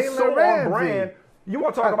got this Jalen is so Ramsey. on brand. You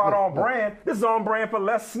want to talk about on brand? This is on brand for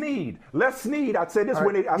Les Snead. Les Snead, I said this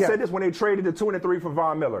when they traded the 2 and 3 for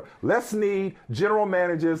Von Miller. Les Snead, general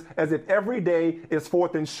managers, as if every day is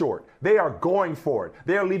 4th and short. They are going for it.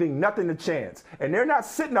 They are leaving nothing to chance. And they're not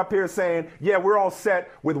sitting up here saying, yeah, we're all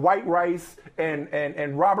set with White Rice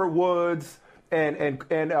and Robert Woods and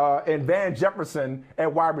Van Jefferson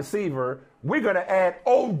at wide receiver. We're going to add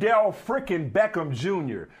Odell frickin' Beckham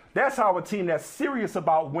Jr. That's how a team that's serious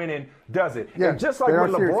about winning does it. Yeah, and just like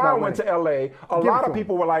when LeBron went to L.A., a lot of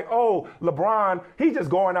people were like, oh, LeBron, he's just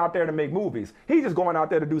going out there to make movies. He's just going out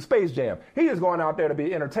there to do Space Jam. He's just going out there to be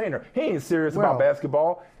an entertainer. He ain't serious about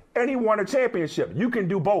basketball. And he won a championship. You can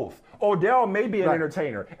do both. Odell may be an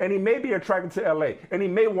entertainer, and he may be attracted to L.A., and he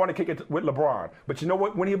may want to kick it with LeBron. But you know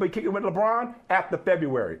what? When he'll be kicking with LeBron? After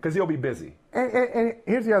February, because he'll be busy. And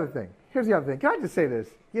here's the other thing. Can I just say this?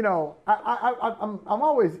 I'm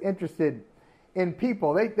always interested in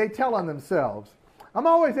people. They tell on themselves. I'm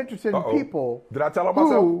always interested in people. Did I tell them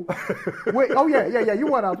myself? Yeah. You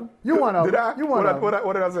one of them. You one of them. Did I? You one of them.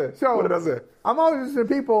 What did I say? So, what did I say? I'm always interested in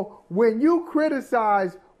people, when you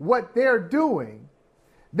criticize what they're doing,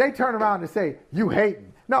 they turn around and say, you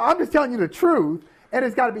hating. No, I'm just telling you the truth, and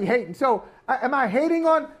it's got to be hating. So am I hating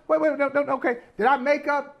on, no, okay. Did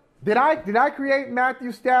I create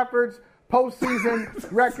Matthew Stafford's postseason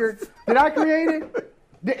record? Did I create it?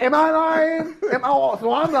 Am I lying?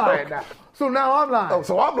 So I'm lying now. So now I'm lying. Oh,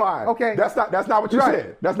 so I'm lying. Okay. That's not what you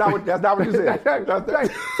said. That's not what you said. Right.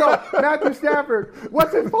 So Matthew Stafford,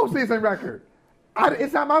 what's his postseason record?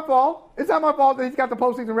 It's not my fault. It's not my fault that he's got the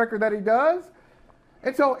postseason record that he does.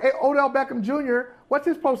 And so Odell Beckham Jr., what's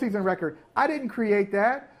his postseason record? I didn't create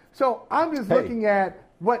that. So I'm just looking at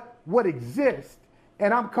what exists,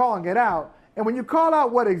 and I'm calling it out. And when you call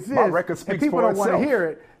out what exists, and people don't want to hear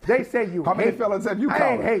it, they say you hate. How many fellas have you called?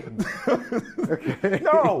 I ain't hating. Okay.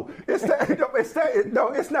 No,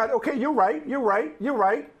 it's not. Okay, you're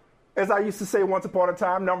right. As I used to say once upon a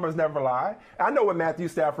time, numbers never lie. I know what Matthew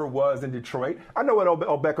Stafford was in Detroit. I know what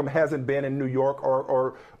Odell Beckham hasn't been in New York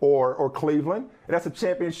or Cleveland. And that's a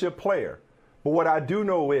championship player. But what I do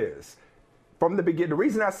know is, from the beginning, the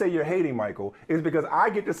reason I say you're hating, Michael, is because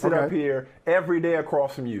I get to sit up here every day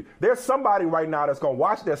across from you. There's somebody right now that's going to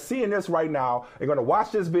watch, they're seeing this right now, they're going to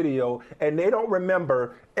watch this video, and they don't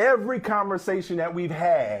remember every conversation that we've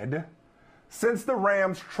had since the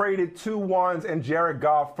Rams traded 2-1s and Jared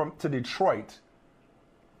Goff to Detroit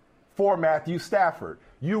for Matthew Stafford.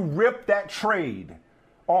 You ripped that trade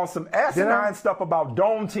on some asinine stuff about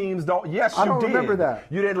dome teams. Yes, you did. I don't remember that.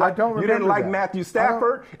 You didn't like Matthew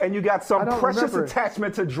Stafford, and you got some precious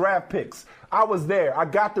attachment to draft picks. I was there. I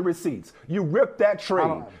got the receipts. You ripped that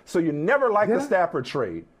trade. So you never liked the Stafford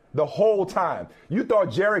trade the whole time. You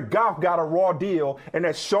thought Jared Goff got a raw deal and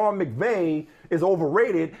that Sean McVay is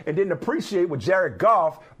overrated and didn't appreciate what Jared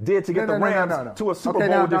Goff did to get the Rams to a Super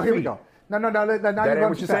Bowl defeat. Now here we go. No, now you're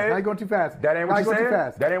going too fast. Now you're going too fast. That ain't what you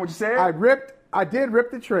said? That ain't what you said? I did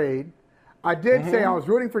rip the trade. I did say I was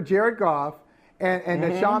rooting for Jared Goff and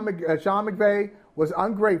that Sean McVay was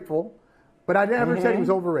ungrateful, but I never said he was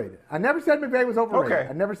overrated. I never said McVay was overrated. Okay.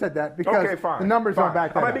 I never said that because the numbers don't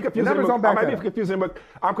back that up.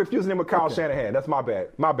 I'm confusing him with Kyle Shanahan. That's my bad.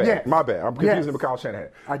 My bad. I'm confusing him with Kyle Shanahan.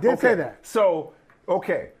 I did say that. So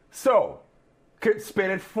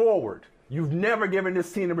spin it forward. You've never given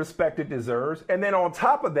this team the respect it deserves. And then on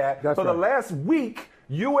top of that, the last week,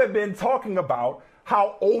 you have been talking about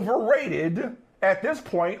how overrated, at this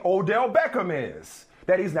point, Odell Beckham is.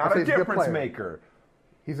 That he's not a difference maker.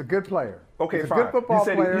 He's a good player. Okay, he's fine. a good football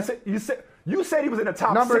player. You said he was in the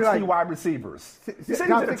top 60 wide receivers. You said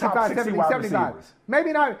he was in the top 60 wide receivers.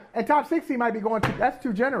 Maybe not. And top 60 might be going too. That's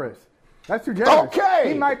too generous. That's too generous.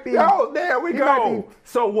 Okay. He might be. Oh, there we go.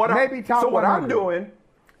 So what I'm doing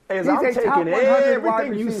is I'm taking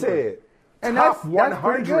everything you said. And that's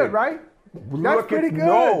pretty good, right? That's pretty good.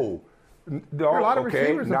 No, there are a lot of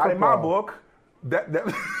receivers in not in my book.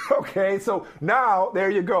 Okay, so now there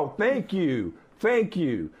you go. Thank you.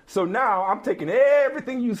 So now I'm taking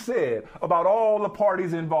everything you said about all the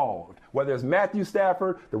parties involved, whether it's Matthew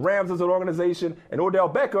Stafford, the Rams as an organization, and Odell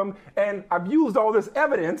Beckham, and I've used all this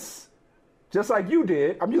evidence, just like you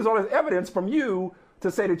did. I've used all this evidence from you to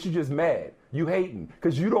say that you're just mad. You hating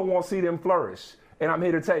because you don't want to see them flourish. And I'm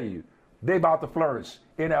here to tell you, they about to flourish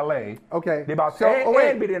in L.A. Okay. They about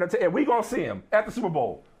and be there, and we going to see them at the Super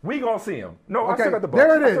Bowl. We going to see them. No, I still got the Bucs.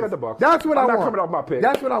 There it is. I still got the Bucs. That's what I want. I'm not coming off my pick.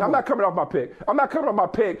 That's what I want. I'm not coming off my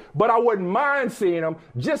pick, but I wouldn't mind seeing them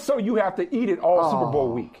just so you have to eat it all Super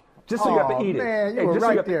Bowl week. Just so you have to eat it. You were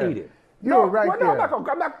right there. You were right there.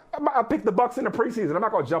 I picked the Bucs in the preseason. I'm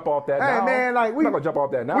not going to jump off that now. Hey, man, I'm not going to jump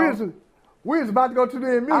off that now. We was about to go to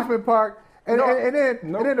the amusement park, and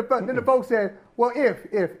then the folks said, well,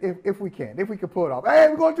 if we can pull it off. Hey,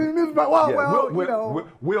 we're going to the amusement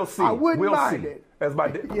park. We'll see. I wouldn't mind it. As my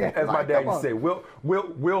dad used to say,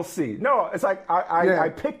 we'll see. No, it's like I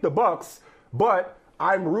picked the Bucs, but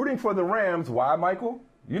I'm rooting for the Rams. Why, Michael?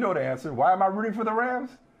 You know the answer. Why am I rooting for the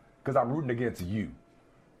Rams? Because I'm rooting against you.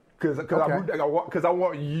 Because I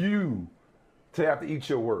want you to have to eat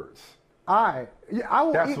your words. I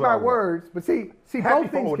will eat my words, but see,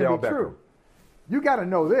 both things can be true. You got to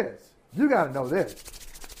know this.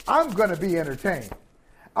 I'm going to be entertained.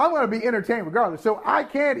 I'm going to be entertained regardless. So I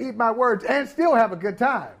can't eat my words and still have a good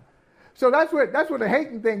time. So that's where the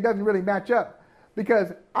hating thing doesn't really match up.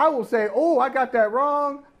 Because I will say, oh, I got that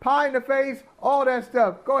wrong, pie in the face, all that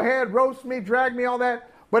stuff. Go ahead, roast me, drag me, all that.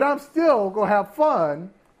 But I'm still going to have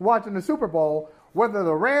fun watching the Super Bowl, whether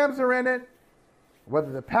the Rams are in it,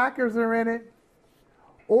 whether the Packers are in it,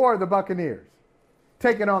 or the Buccaneers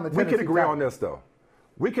taking on the Tennessee We can agree Titans. on this, though.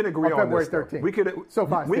 We could agree on February this. 13th. We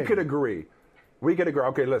could agree. We could agree.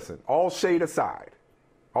 Okay, listen. All shade aside.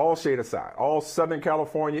 All Southern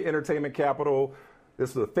California entertainment capital.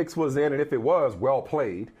 The fix was in, and if it was, well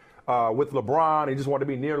played. With LeBron, he just wanted to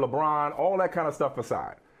be near LeBron. All that kind of stuff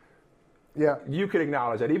aside. Yeah. You could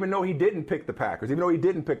acknowledge that, even though he didn't pick the Packers, even though he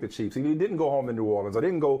didn't pick the Chiefs, he didn't go home to New Orleans, or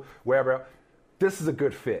didn't go wherever. This is a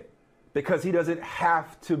good fit because he doesn't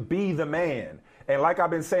have to be the man. And like I've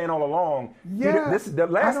been saying all along, the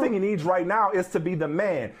last thing he needs right now is to be the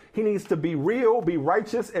man. He needs to be real, be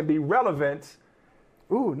righteous, and be relevant.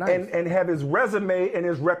 Ooh, nice. And have his resume and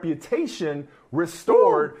his reputation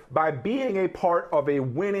restored by being a part of a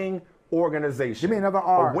winning organization. Give me another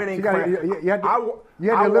R. A winning you had the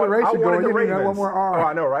alliteration going. You need one more R. Oh,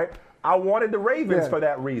 I know, right? I wanted the Ravens for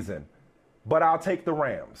that reason, but I'll take the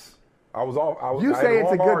Rams. You say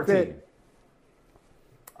it's a good fit.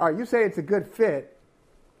 All right, you say it's a good fit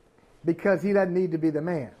because he doesn't need to be the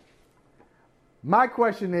man. My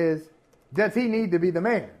question is, does he need to be the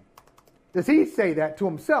man? Does he say that to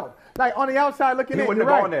himself? Like on the outside looking in, he wouldn't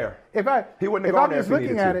have gone there. He wouldn't have gone there if he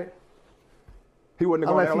needed to. He wouldn't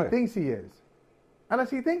have gone to LA. Unless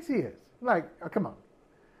he thinks he is. Like, come on.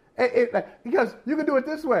 Because you can do it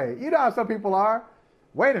this way. You know how some people are.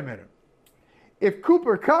 Wait a minute. If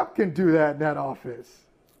Cooper Kupp can do that in that office,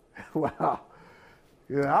 wow.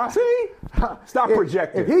 Yeah. See? Stop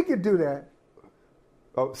projecting. If he could do that.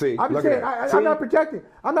 Oh, see. I'm not projecting.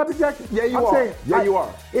 Yeah, you are. You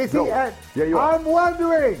are. Is he at? Yeah, you are. I'm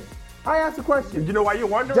wondering. I asked the question. You know why you're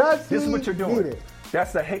wondering? This is what you're doing.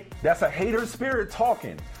 That's a hater spirit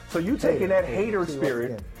talking. So you taking that hater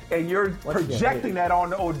spirit and you're projecting that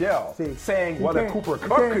on Odell, saying, well, if Cooper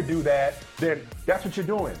Kupp could do that, then that's what you're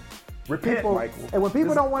doing. Repent, Michael. And when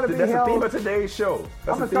people don't want to be held... That's the theme of today's show.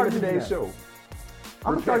 I'm going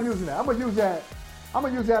to start using that. I'm going to use that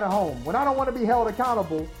at home. When I don't want to be held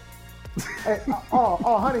accountable,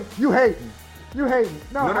 honey, you hating. No. Take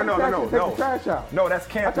the trash out. No, that's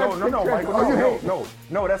canceled. No, Michael.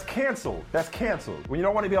 No, that's canceled. That's canceled. When you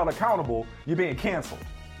don't want to be held accountable, you're being canceled.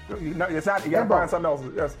 It's not. You got to find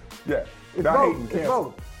something else. It's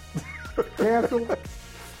both. Canceled.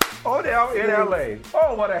 Odell in LA.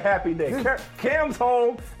 Oh, what a happy day. Cam's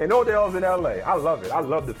home and Odell's in LA. I love it. I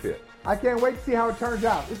love the fit. I can't wait to see how it turns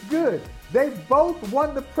out. It's good. They both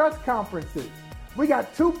won the press conferences. We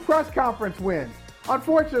got 2 press conference wins.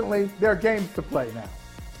 Unfortunately, there are games to play now.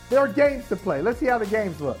 Let's see how the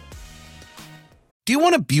games look. Do you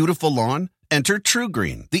want a beautiful lawn? Enter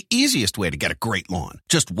TruGreen, the easiest way to get a great lawn.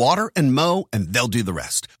 Just water and mow, and they'll do the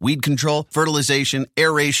rest. Weed control, fertilization,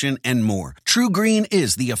 aeration, and more. TruGreen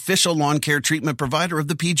is the official lawn care treatment provider of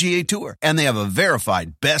the PGA Tour, and they have a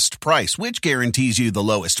verified best price, which guarantees you the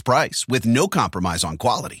lowest price with no compromise on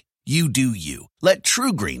quality. You do you. Let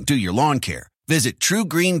TruGreen do your lawn care. Visit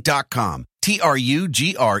TruGreen.com,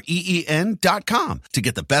 TruGreen.com, to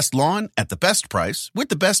get the best lawn at the best price with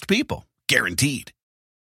the best people. Guaranteed.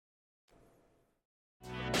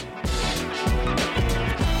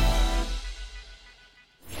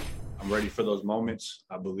 I'm ready for those moments.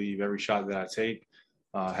 I believe every shot that I take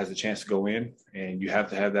has a chance to go in, and you have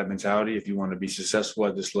to have that mentality if you want to be successful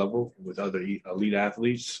at this level with other elite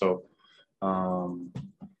athletes. So, I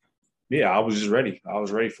was just ready. I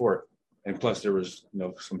was ready for it. And plus there was,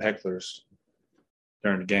 some hecklers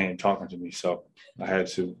during the game talking to me. So I had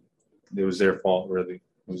to, it was their fault, really.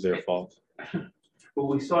 It was their fault. Well,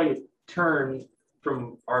 we saw you turn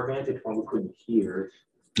from our vantage point. We couldn't hear.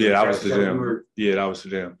 Yeah, that was to them. That was to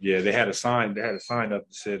them. Yeah, they had a sign. They had a sign up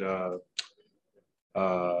that said,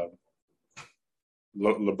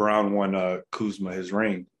 LeBron won Kuzma his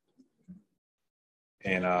ring.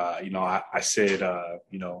 And, I said,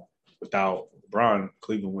 without LeBron,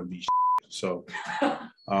 Cleveland wouldn't be shit. So,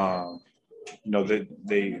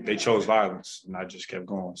 they chose violence, and I just kept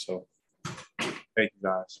going. So, thank you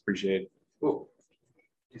guys. Appreciate it. Well,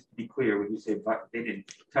 just to be clear, when you say they didn't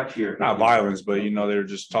touch your... Not violence, but, they were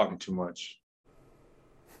just talking too much.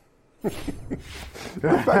 The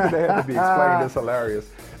fact that they had to be explained is hilarious.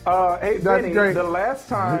 Hey, Vinny, the last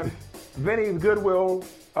time, Vinny Goodwill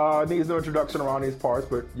needs no introduction around these parts,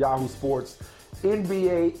 but Yahoo Sports,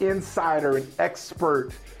 NBA insider and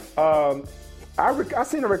expert. I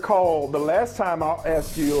seem to recall the last time I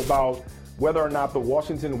asked you about whether or not the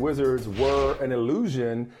Washington Wizards were an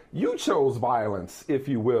illusion, you chose violence, if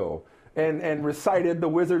you will, and recited the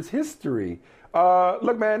Wizards' history.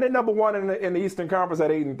 Look, man, they're number one in the Eastern Conference at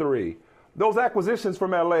 8-3. Those acquisitions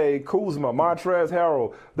from LA, Kuzma, Montrezl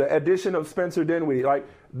Harrell, the addition of Spencer Dinwiddie, like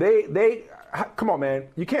they come on, man.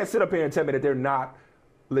 You can't sit up here and tell me that they're not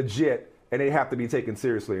legit and they have to be taken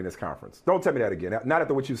seriously in this conference. Don't tell me that again. Not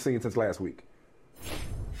after what you've seen since last week.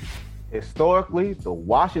 Historically, the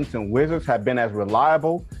Washington Wizards have been as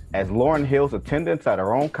reliable as Lauryn Hill's attendance at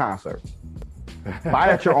her own concert. Buy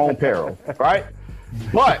at your own peril, right?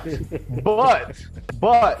 But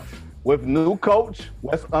with new coach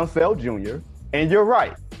Wes Unseld Jr., and you're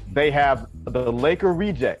right, they have the Laker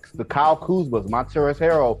rejects, the Kyle Kuzmas, Montrezl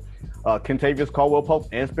Harrell, Kentavious Caldwell-Pope,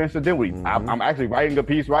 and Spencer Dinwiddie. Mm-hmm. I'm actually writing a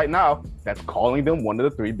piece right now that's calling them one of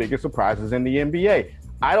the 3 biggest surprises in the NBA.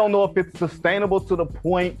 I don't know if it's sustainable to the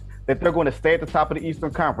point that they're going to stay at the top of the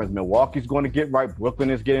Eastern Conference. Milwaukee's going to get right.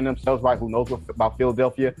 Brooklyn is getting themselves right. Who knows about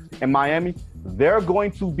Philadelphia and Miami? They're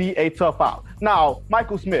going to be a tough out. Now,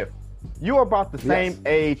 Michael Smith, you're about the same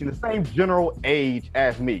age and the same general age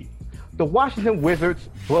as me. The Washington Wizards,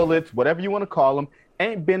 Bullets, whatever you want to call them,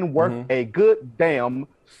 ain't been worth a good damn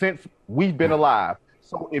since we've been alive.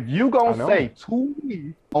 So if you going to say to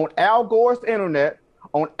me on Al Gore's internet,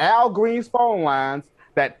 on Al Green's phone lines,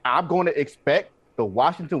 that I'm going to expect the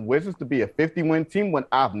Washington Wizards to be a 50-win team when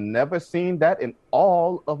I've never seen that in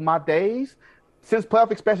all of my days. Since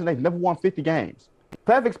playoff expansion, they've never won 50 games.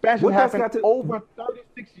 Playoff expansion happened over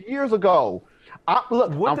 36 years ago.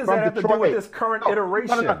 What does that have to do with this current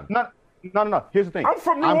iteration? No. Here's the thing. I'm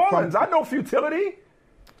from New Orleans. I know futility.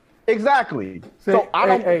 Exactly. So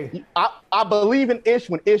I believe in ish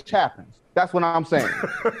when ish happens. That's what I'm saying.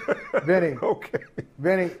 Vinny. Okay.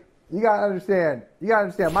 Vinny. You gotta understand.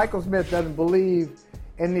 Michael Smith doesn't believe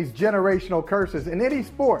in these generational curses in any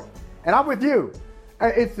sport, and I'm with you.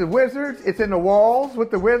 It's the Wizards. It's in the walls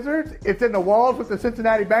with the Wizards. It's in the walls with the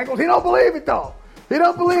Cincinnati Bengals. He don't believe it though. He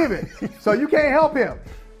don't believe it. So you can't help him.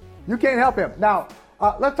 Now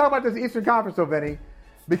let's talk about this Eastern Conference, though, Vinny,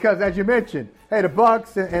 because as you mentioned, hey, the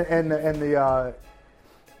Bucks and the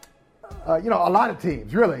a lot of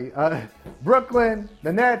teams really, Brooklyn,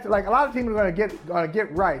 the Nets, like a lot of teams are going to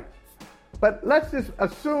get right. But let's just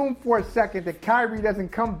assume for a second that Kyrie doesn't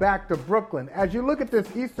come back to Brooklyn. As you look at this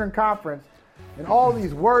Eastern Conference and all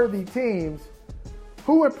these worthy teams,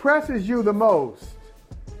 who impresses you the most?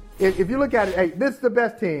 If you look at it, hey, this is the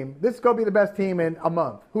best team. This is going to be the best team in a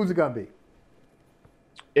month. Who's it going to be?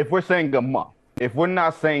 If we're saying a month, if we're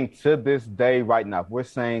not saying to this day right now, if we're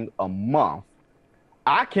saying a month,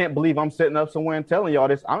 I can't believe I'm sitting up somewhere and telling y'all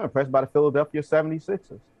this. I'm impressed by the Philadelphia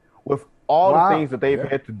 76ers. With all the things that they've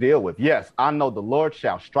had to deal with. Yes, I know the Lord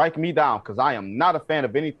shall strike me down because I am not a fan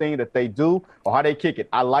of anything that they do or how they kick it.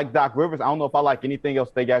 I like Doc Rivers. I don't know if I like anything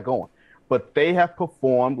else they got going. But they have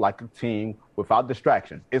performed like a team without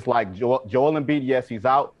distractions. It's like Joel Embiid, yes, he's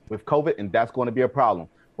out with COVID, and that's going to be a problem.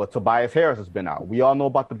 But Tobias Harris has been out. We all know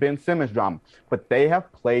about the Ben Simmons drama. But they have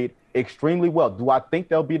played extremely well. Do I think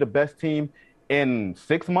they'll be the best team in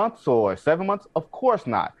 6 months or 7 months? Of course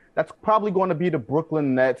not. That's probably going to be the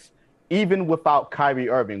Brooklyn Nets, even without Kyrie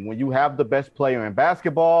Irving. When you have the best player in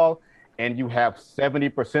basketball and you have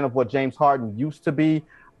 70% of what James Harden used to be,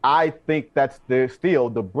 I think that's still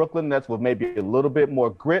the Brooklyn Nets with maybe a little bit more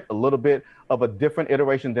grit, a little bit of a different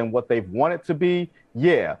iteration than what they've wanted to be.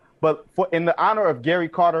 Yeah, but in the honor of Gary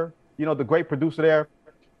Carter, the great producer there,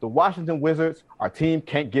 the Washington Wizards, our team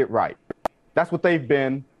can't get right. That's what they've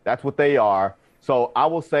been. That's what they are. So I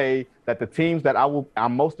will say that the teams that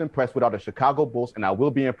I'm most impressed with are the Chicago Bulls, and I will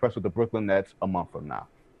be impressed with the Brooklyn Nets a month from now.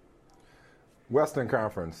 Western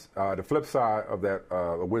Conference, the flip side of that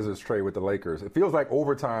Wizards trade with the Lakers, it feels like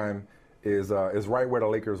overtime is right where the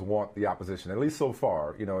Lakers want the opposition, at least so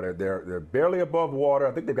far. They're barely above water.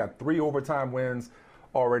 I think they've got 3 overtime wins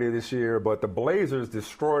already this year, but the Blazers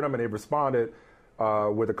destroyed them, and they've responded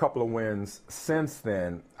with a couple of wins since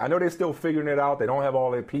then. I know they're still figuring it out. They don't have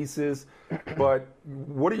all their pieces. But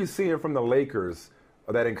what are you seeing from the Lakers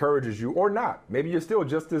that encourages you, or not? Maybe you're still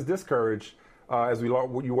just as discouraged as you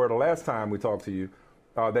were the last time we talked to you,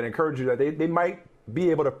 that encourage you that they might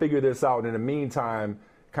be able to figure this out, and in the meantime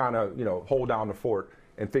kind of hold down the fort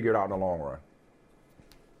and figure it out in the long run.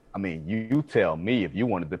 I mean, you tell me if you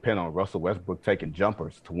want to depend on Russell Westbrook taking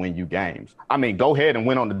jumpers to win you games. I mean, go ahead and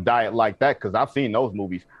win on the diet like that, because I've seen those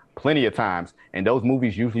movies plenty of times, and those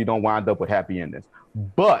movies usually don't wind up with happy endings.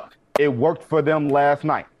 But it worked for them last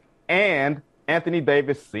night. And Anthony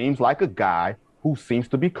Davis seems like a guy who seems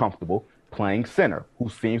to be comfortable playing center, who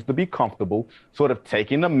seems to be comfortable sort of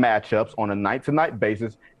taking the matchups on a night-to-night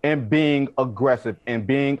basis and being aggressive and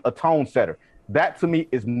being a tone setter. That, to me,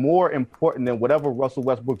 is more important than whatever Russell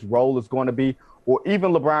Westbrook's role is going to be, or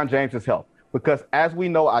even LeBron James's health. Because as we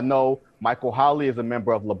know, I know Michael Hawley is a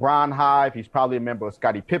member of LeBron Hive. He's probably a member of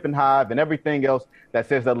Scottie Pippen Hive and everything else that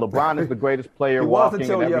says that LeBron is the greatest player walking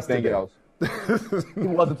and everything else. He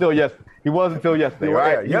was until yesterday,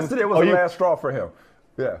 right? Yeah, yesterday was the last straw for him.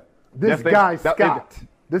 Yeah. This guy Scott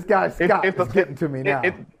is getting to me now.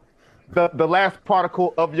 the last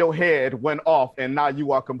particle of your head went off, and now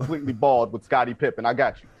you are completely bald with Scottie Pippen. I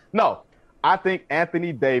got you. No, I think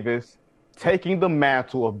Anthony Davis taking the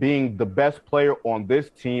mantle of being the best player on this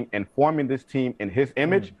team and forming this team in his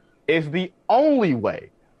image is the only way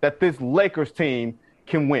that this Lakers team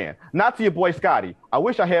can win. Not to your boy Scottie. I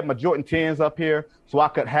wish I had my Jordan 10s up here so I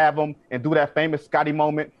could have them and do that famous Scottie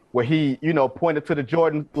moment where he, pointed to the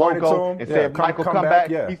Jordan logo and said, Michael, come back.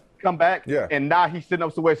 Yeah. He's come back. Yeah. And now he's sitting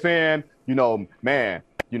up somewhere saying, man,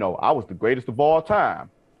 I was the greatest of all time.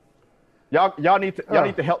 Y'all need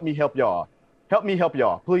to help me help y'all. Help me help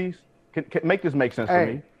y'all, please. Can make this make sense to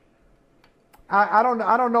me. I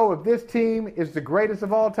don't know if this team is the greatest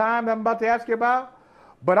of all time that I'm about to ask you about,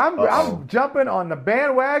 but I'm jumping on the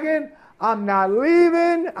bandwagon. I'm not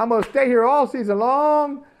leaving. I'm going to stay here all season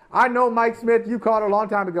long. I know, Mike Smith, you called a long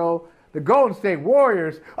time ago, the Golden State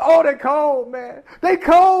Warriors. Oh, they're cold, man. They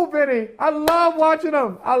cold, Vinny. I love watching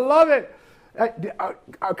them. I love it.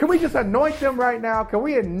 Can we just anoint them right now? Can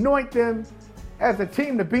we anoint them as a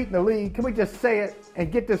team to beat in the league? Can we just say it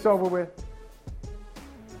and get this over with?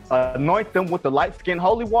 Anoint them with the light-skin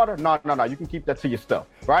holy water? No. You can keep that to yourself,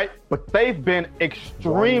 right? But they've been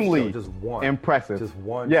extremely impressive. Just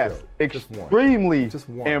one. Yes, show. extremely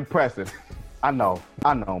impressive. I know,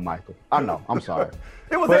 Michael. I know. I'm sorry.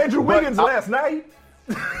 It was Andrew Wiggins last night.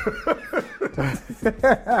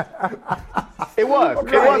 It was.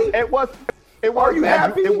 Okay. It was. Are you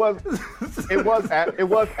happy? It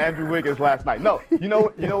was Andrew Wiggins last night. No, you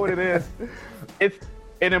know what it is?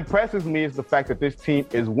 It impresses me is the fact that this team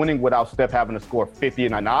is winning without Steph having to score 50.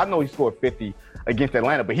 And now I know he scored 50 against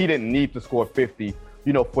Atlanta, but he didn't need to score 50,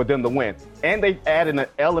 for them to win. And they've added an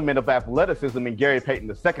element of athleticism in Gary Payton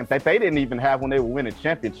II that they didn't even have when they were winning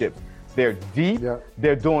championships. They're deep. Yeah.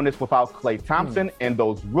 They're doing this without Klay Thompson and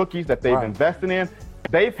those rookies that they've invested in.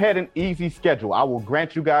 They've had an easy schedule. I will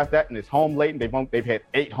grant you guys that, and it's home late. And they've had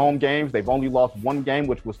 8 home games. They've only lost 1 game,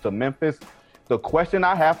 which was to Memphis. The question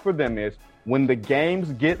I have for them is, when the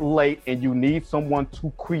games get late and you need someone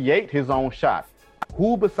to create his own shot,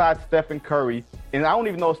 who besides Stephen Curry, and I don't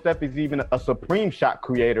even know if Steph is even a supreme shot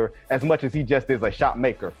creator as much as he just is a shot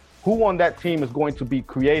maker, who on that team is going to be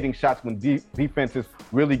creating shots when defenses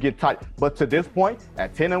really get tight? But to this point,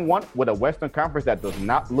 at 10-1 with a Western Conference that does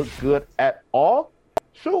not look good at all,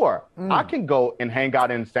 sure, I can go and hang out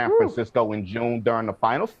in San Francisco in June during the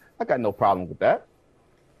finals. I got no problem with that.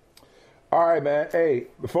 All right, man. Hey,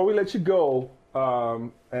 before we let you go,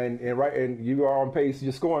 and you are on pace.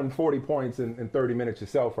 You're scoring 40 points in 30 minutes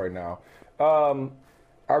yourself right now.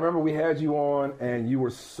 I remember we had you on, and you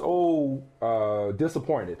were so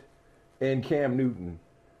disappointed in Cam Newton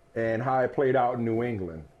and how it played out in New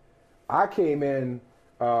England. I came in.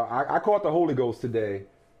 I caught the Holy Ghost today.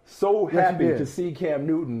 So happy to see Cam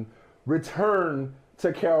Newton return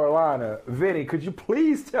to Carolina. Vinny, could you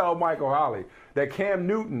please tell Michael Holley that Cam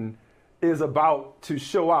Newton is about to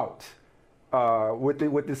show out with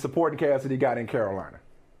the supporting cast that he got in Carolina?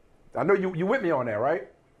 I know you with me on that, right?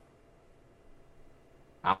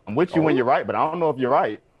 I'm with you when you're right, but I don't know if you're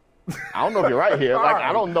right. I don't know if you're right here. Like,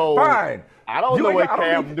 I don't know. Fine. I don't know what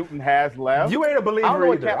Cam Newton has left. You ain't a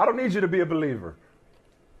believer either. I don't need you to be a believer.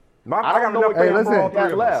 I don't know what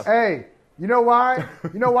Cam left. Hey, you know why?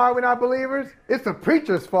 You know why we're not believers? It's the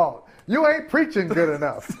preacher's fault. You ain't preaching good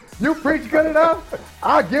enough. You preach good enough,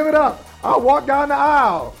 I'll give it up. I'll walk down the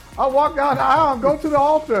aisle. And go to the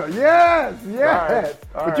altar. Yes.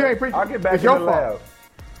 All but you ain't preaching. I'll get back in the lab.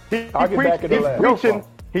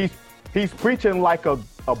 He's preaching like a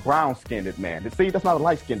brown-skinned man. See, that's not a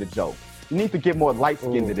light-skinned joke. You need to get more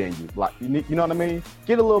light-skinned in you. Like, you know what I mean?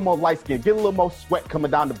 Get a little more light-skinned. Get a little more sweat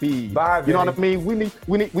coming down the bead. You know what I mean? We need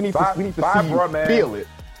to see you feel it.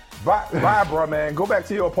 Bye, bro, man. Go back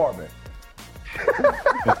to your apartment.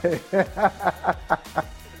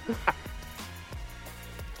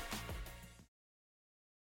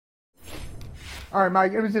 All right,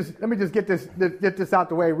 Mike. Let me just get this out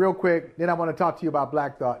the way real quick. Then I want to talk to you about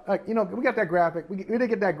Black Thought. We got that graphic. We didn't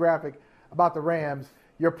get that graphic about the Rams.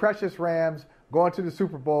 Your precious Rams going to the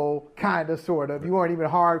Super Bowl, kind of, sort of. You weren't even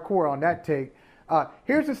hardcore on that take.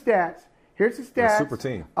 Here's the stats. Here's the stats super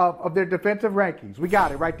team. Of their defensive rankings. We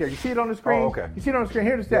got it right there. You see it on the screen? Oh, okay. You see it on the screen?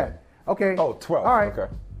 Here's the stats. Yeah. Okay. Oh, 12. All right.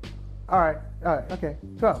 Okay. All right. Okay.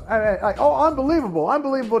 12.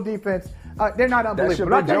 Unbelievable defense. They're not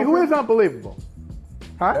unbelievable. I'll tell you who is unbelievable.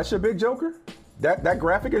 Huh? That's your big joker? That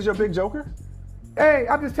graphic is your big joker? Hey,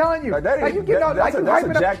 I'm just telling you.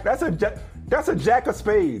 That's a jack of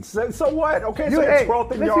spades. So what? Okay, so it's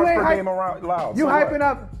 12 yards per game allowed. You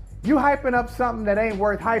hyping up something that ain't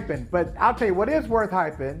worth hyping. But I'll tell you what is worth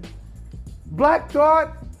hyping. Black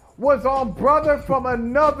Thought, was on Brother from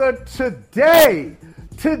Another today.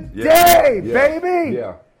 Today, baby.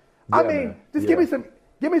 Yeah. I mean, just give me some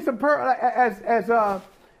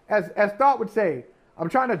as Thought would say. I'm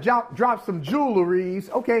trying to drop some jewelries.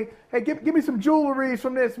 Okay, hey, give me some jewelries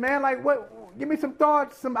from this, man. Like what? Give me some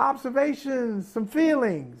thoughts, some observations, some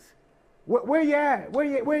feelings. Where you at? Where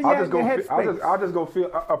you at in your headspace? I'll just go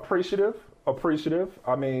feel appreciative.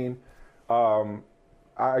 I mean, I'm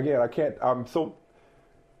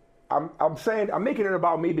saying I'm making it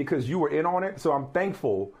about me because you were in on it. So I'm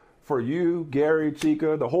thankful for you, Gary,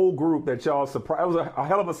 Chica, the whole group that y'all surprised. It was a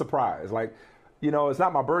hell of a surprise. Like, you know, it's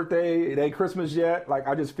not my birthday. It ain't Christmas yet. Like,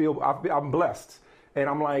 I just feel I'm blessed. And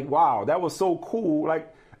I'm like, wow, that was so cool.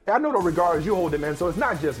 Like, I know the regards you hold him in, so it's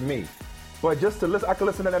not just me. But just to listen, I could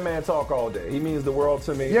listen to that man talk all day. He means the world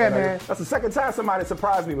to me. Yeah, man. That's the second time somebody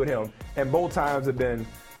surprised me with him. And both times have been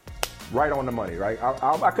right on the money, right? I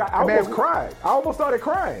almost cried. I almost started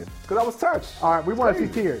crying because I was touched. All right, we want to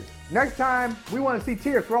see tears. Next time, we want to see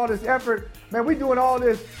tears for all this effort. Man, we doing all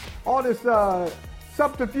this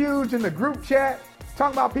subterfuge in the group chat,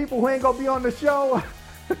 talking about people who ain't going to be on the show.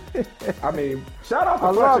 I mean, shout out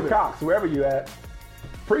to Fletcher Cox, wherever you at.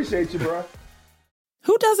 Appreciate you, bro.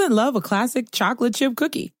 Who doesn't love a classic chocolate chip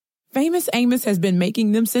cookie? Famous Amos has been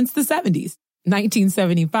making them since the 70s,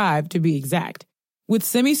 1975 to be exact. With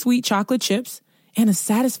semi-sweet chocolate chips and a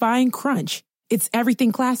satisfying crunch, it's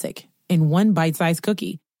everything classic in one bite-sized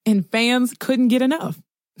cookie. And fans couldn't get enough.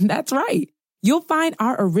 That's right. You'll find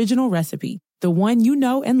our original recipe, the one you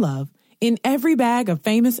know and love, in every bag of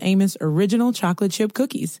Famous Amos original chocolate chip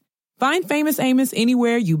cookies. Find Famous Amos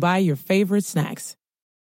anywhere you buy your favorite snacks.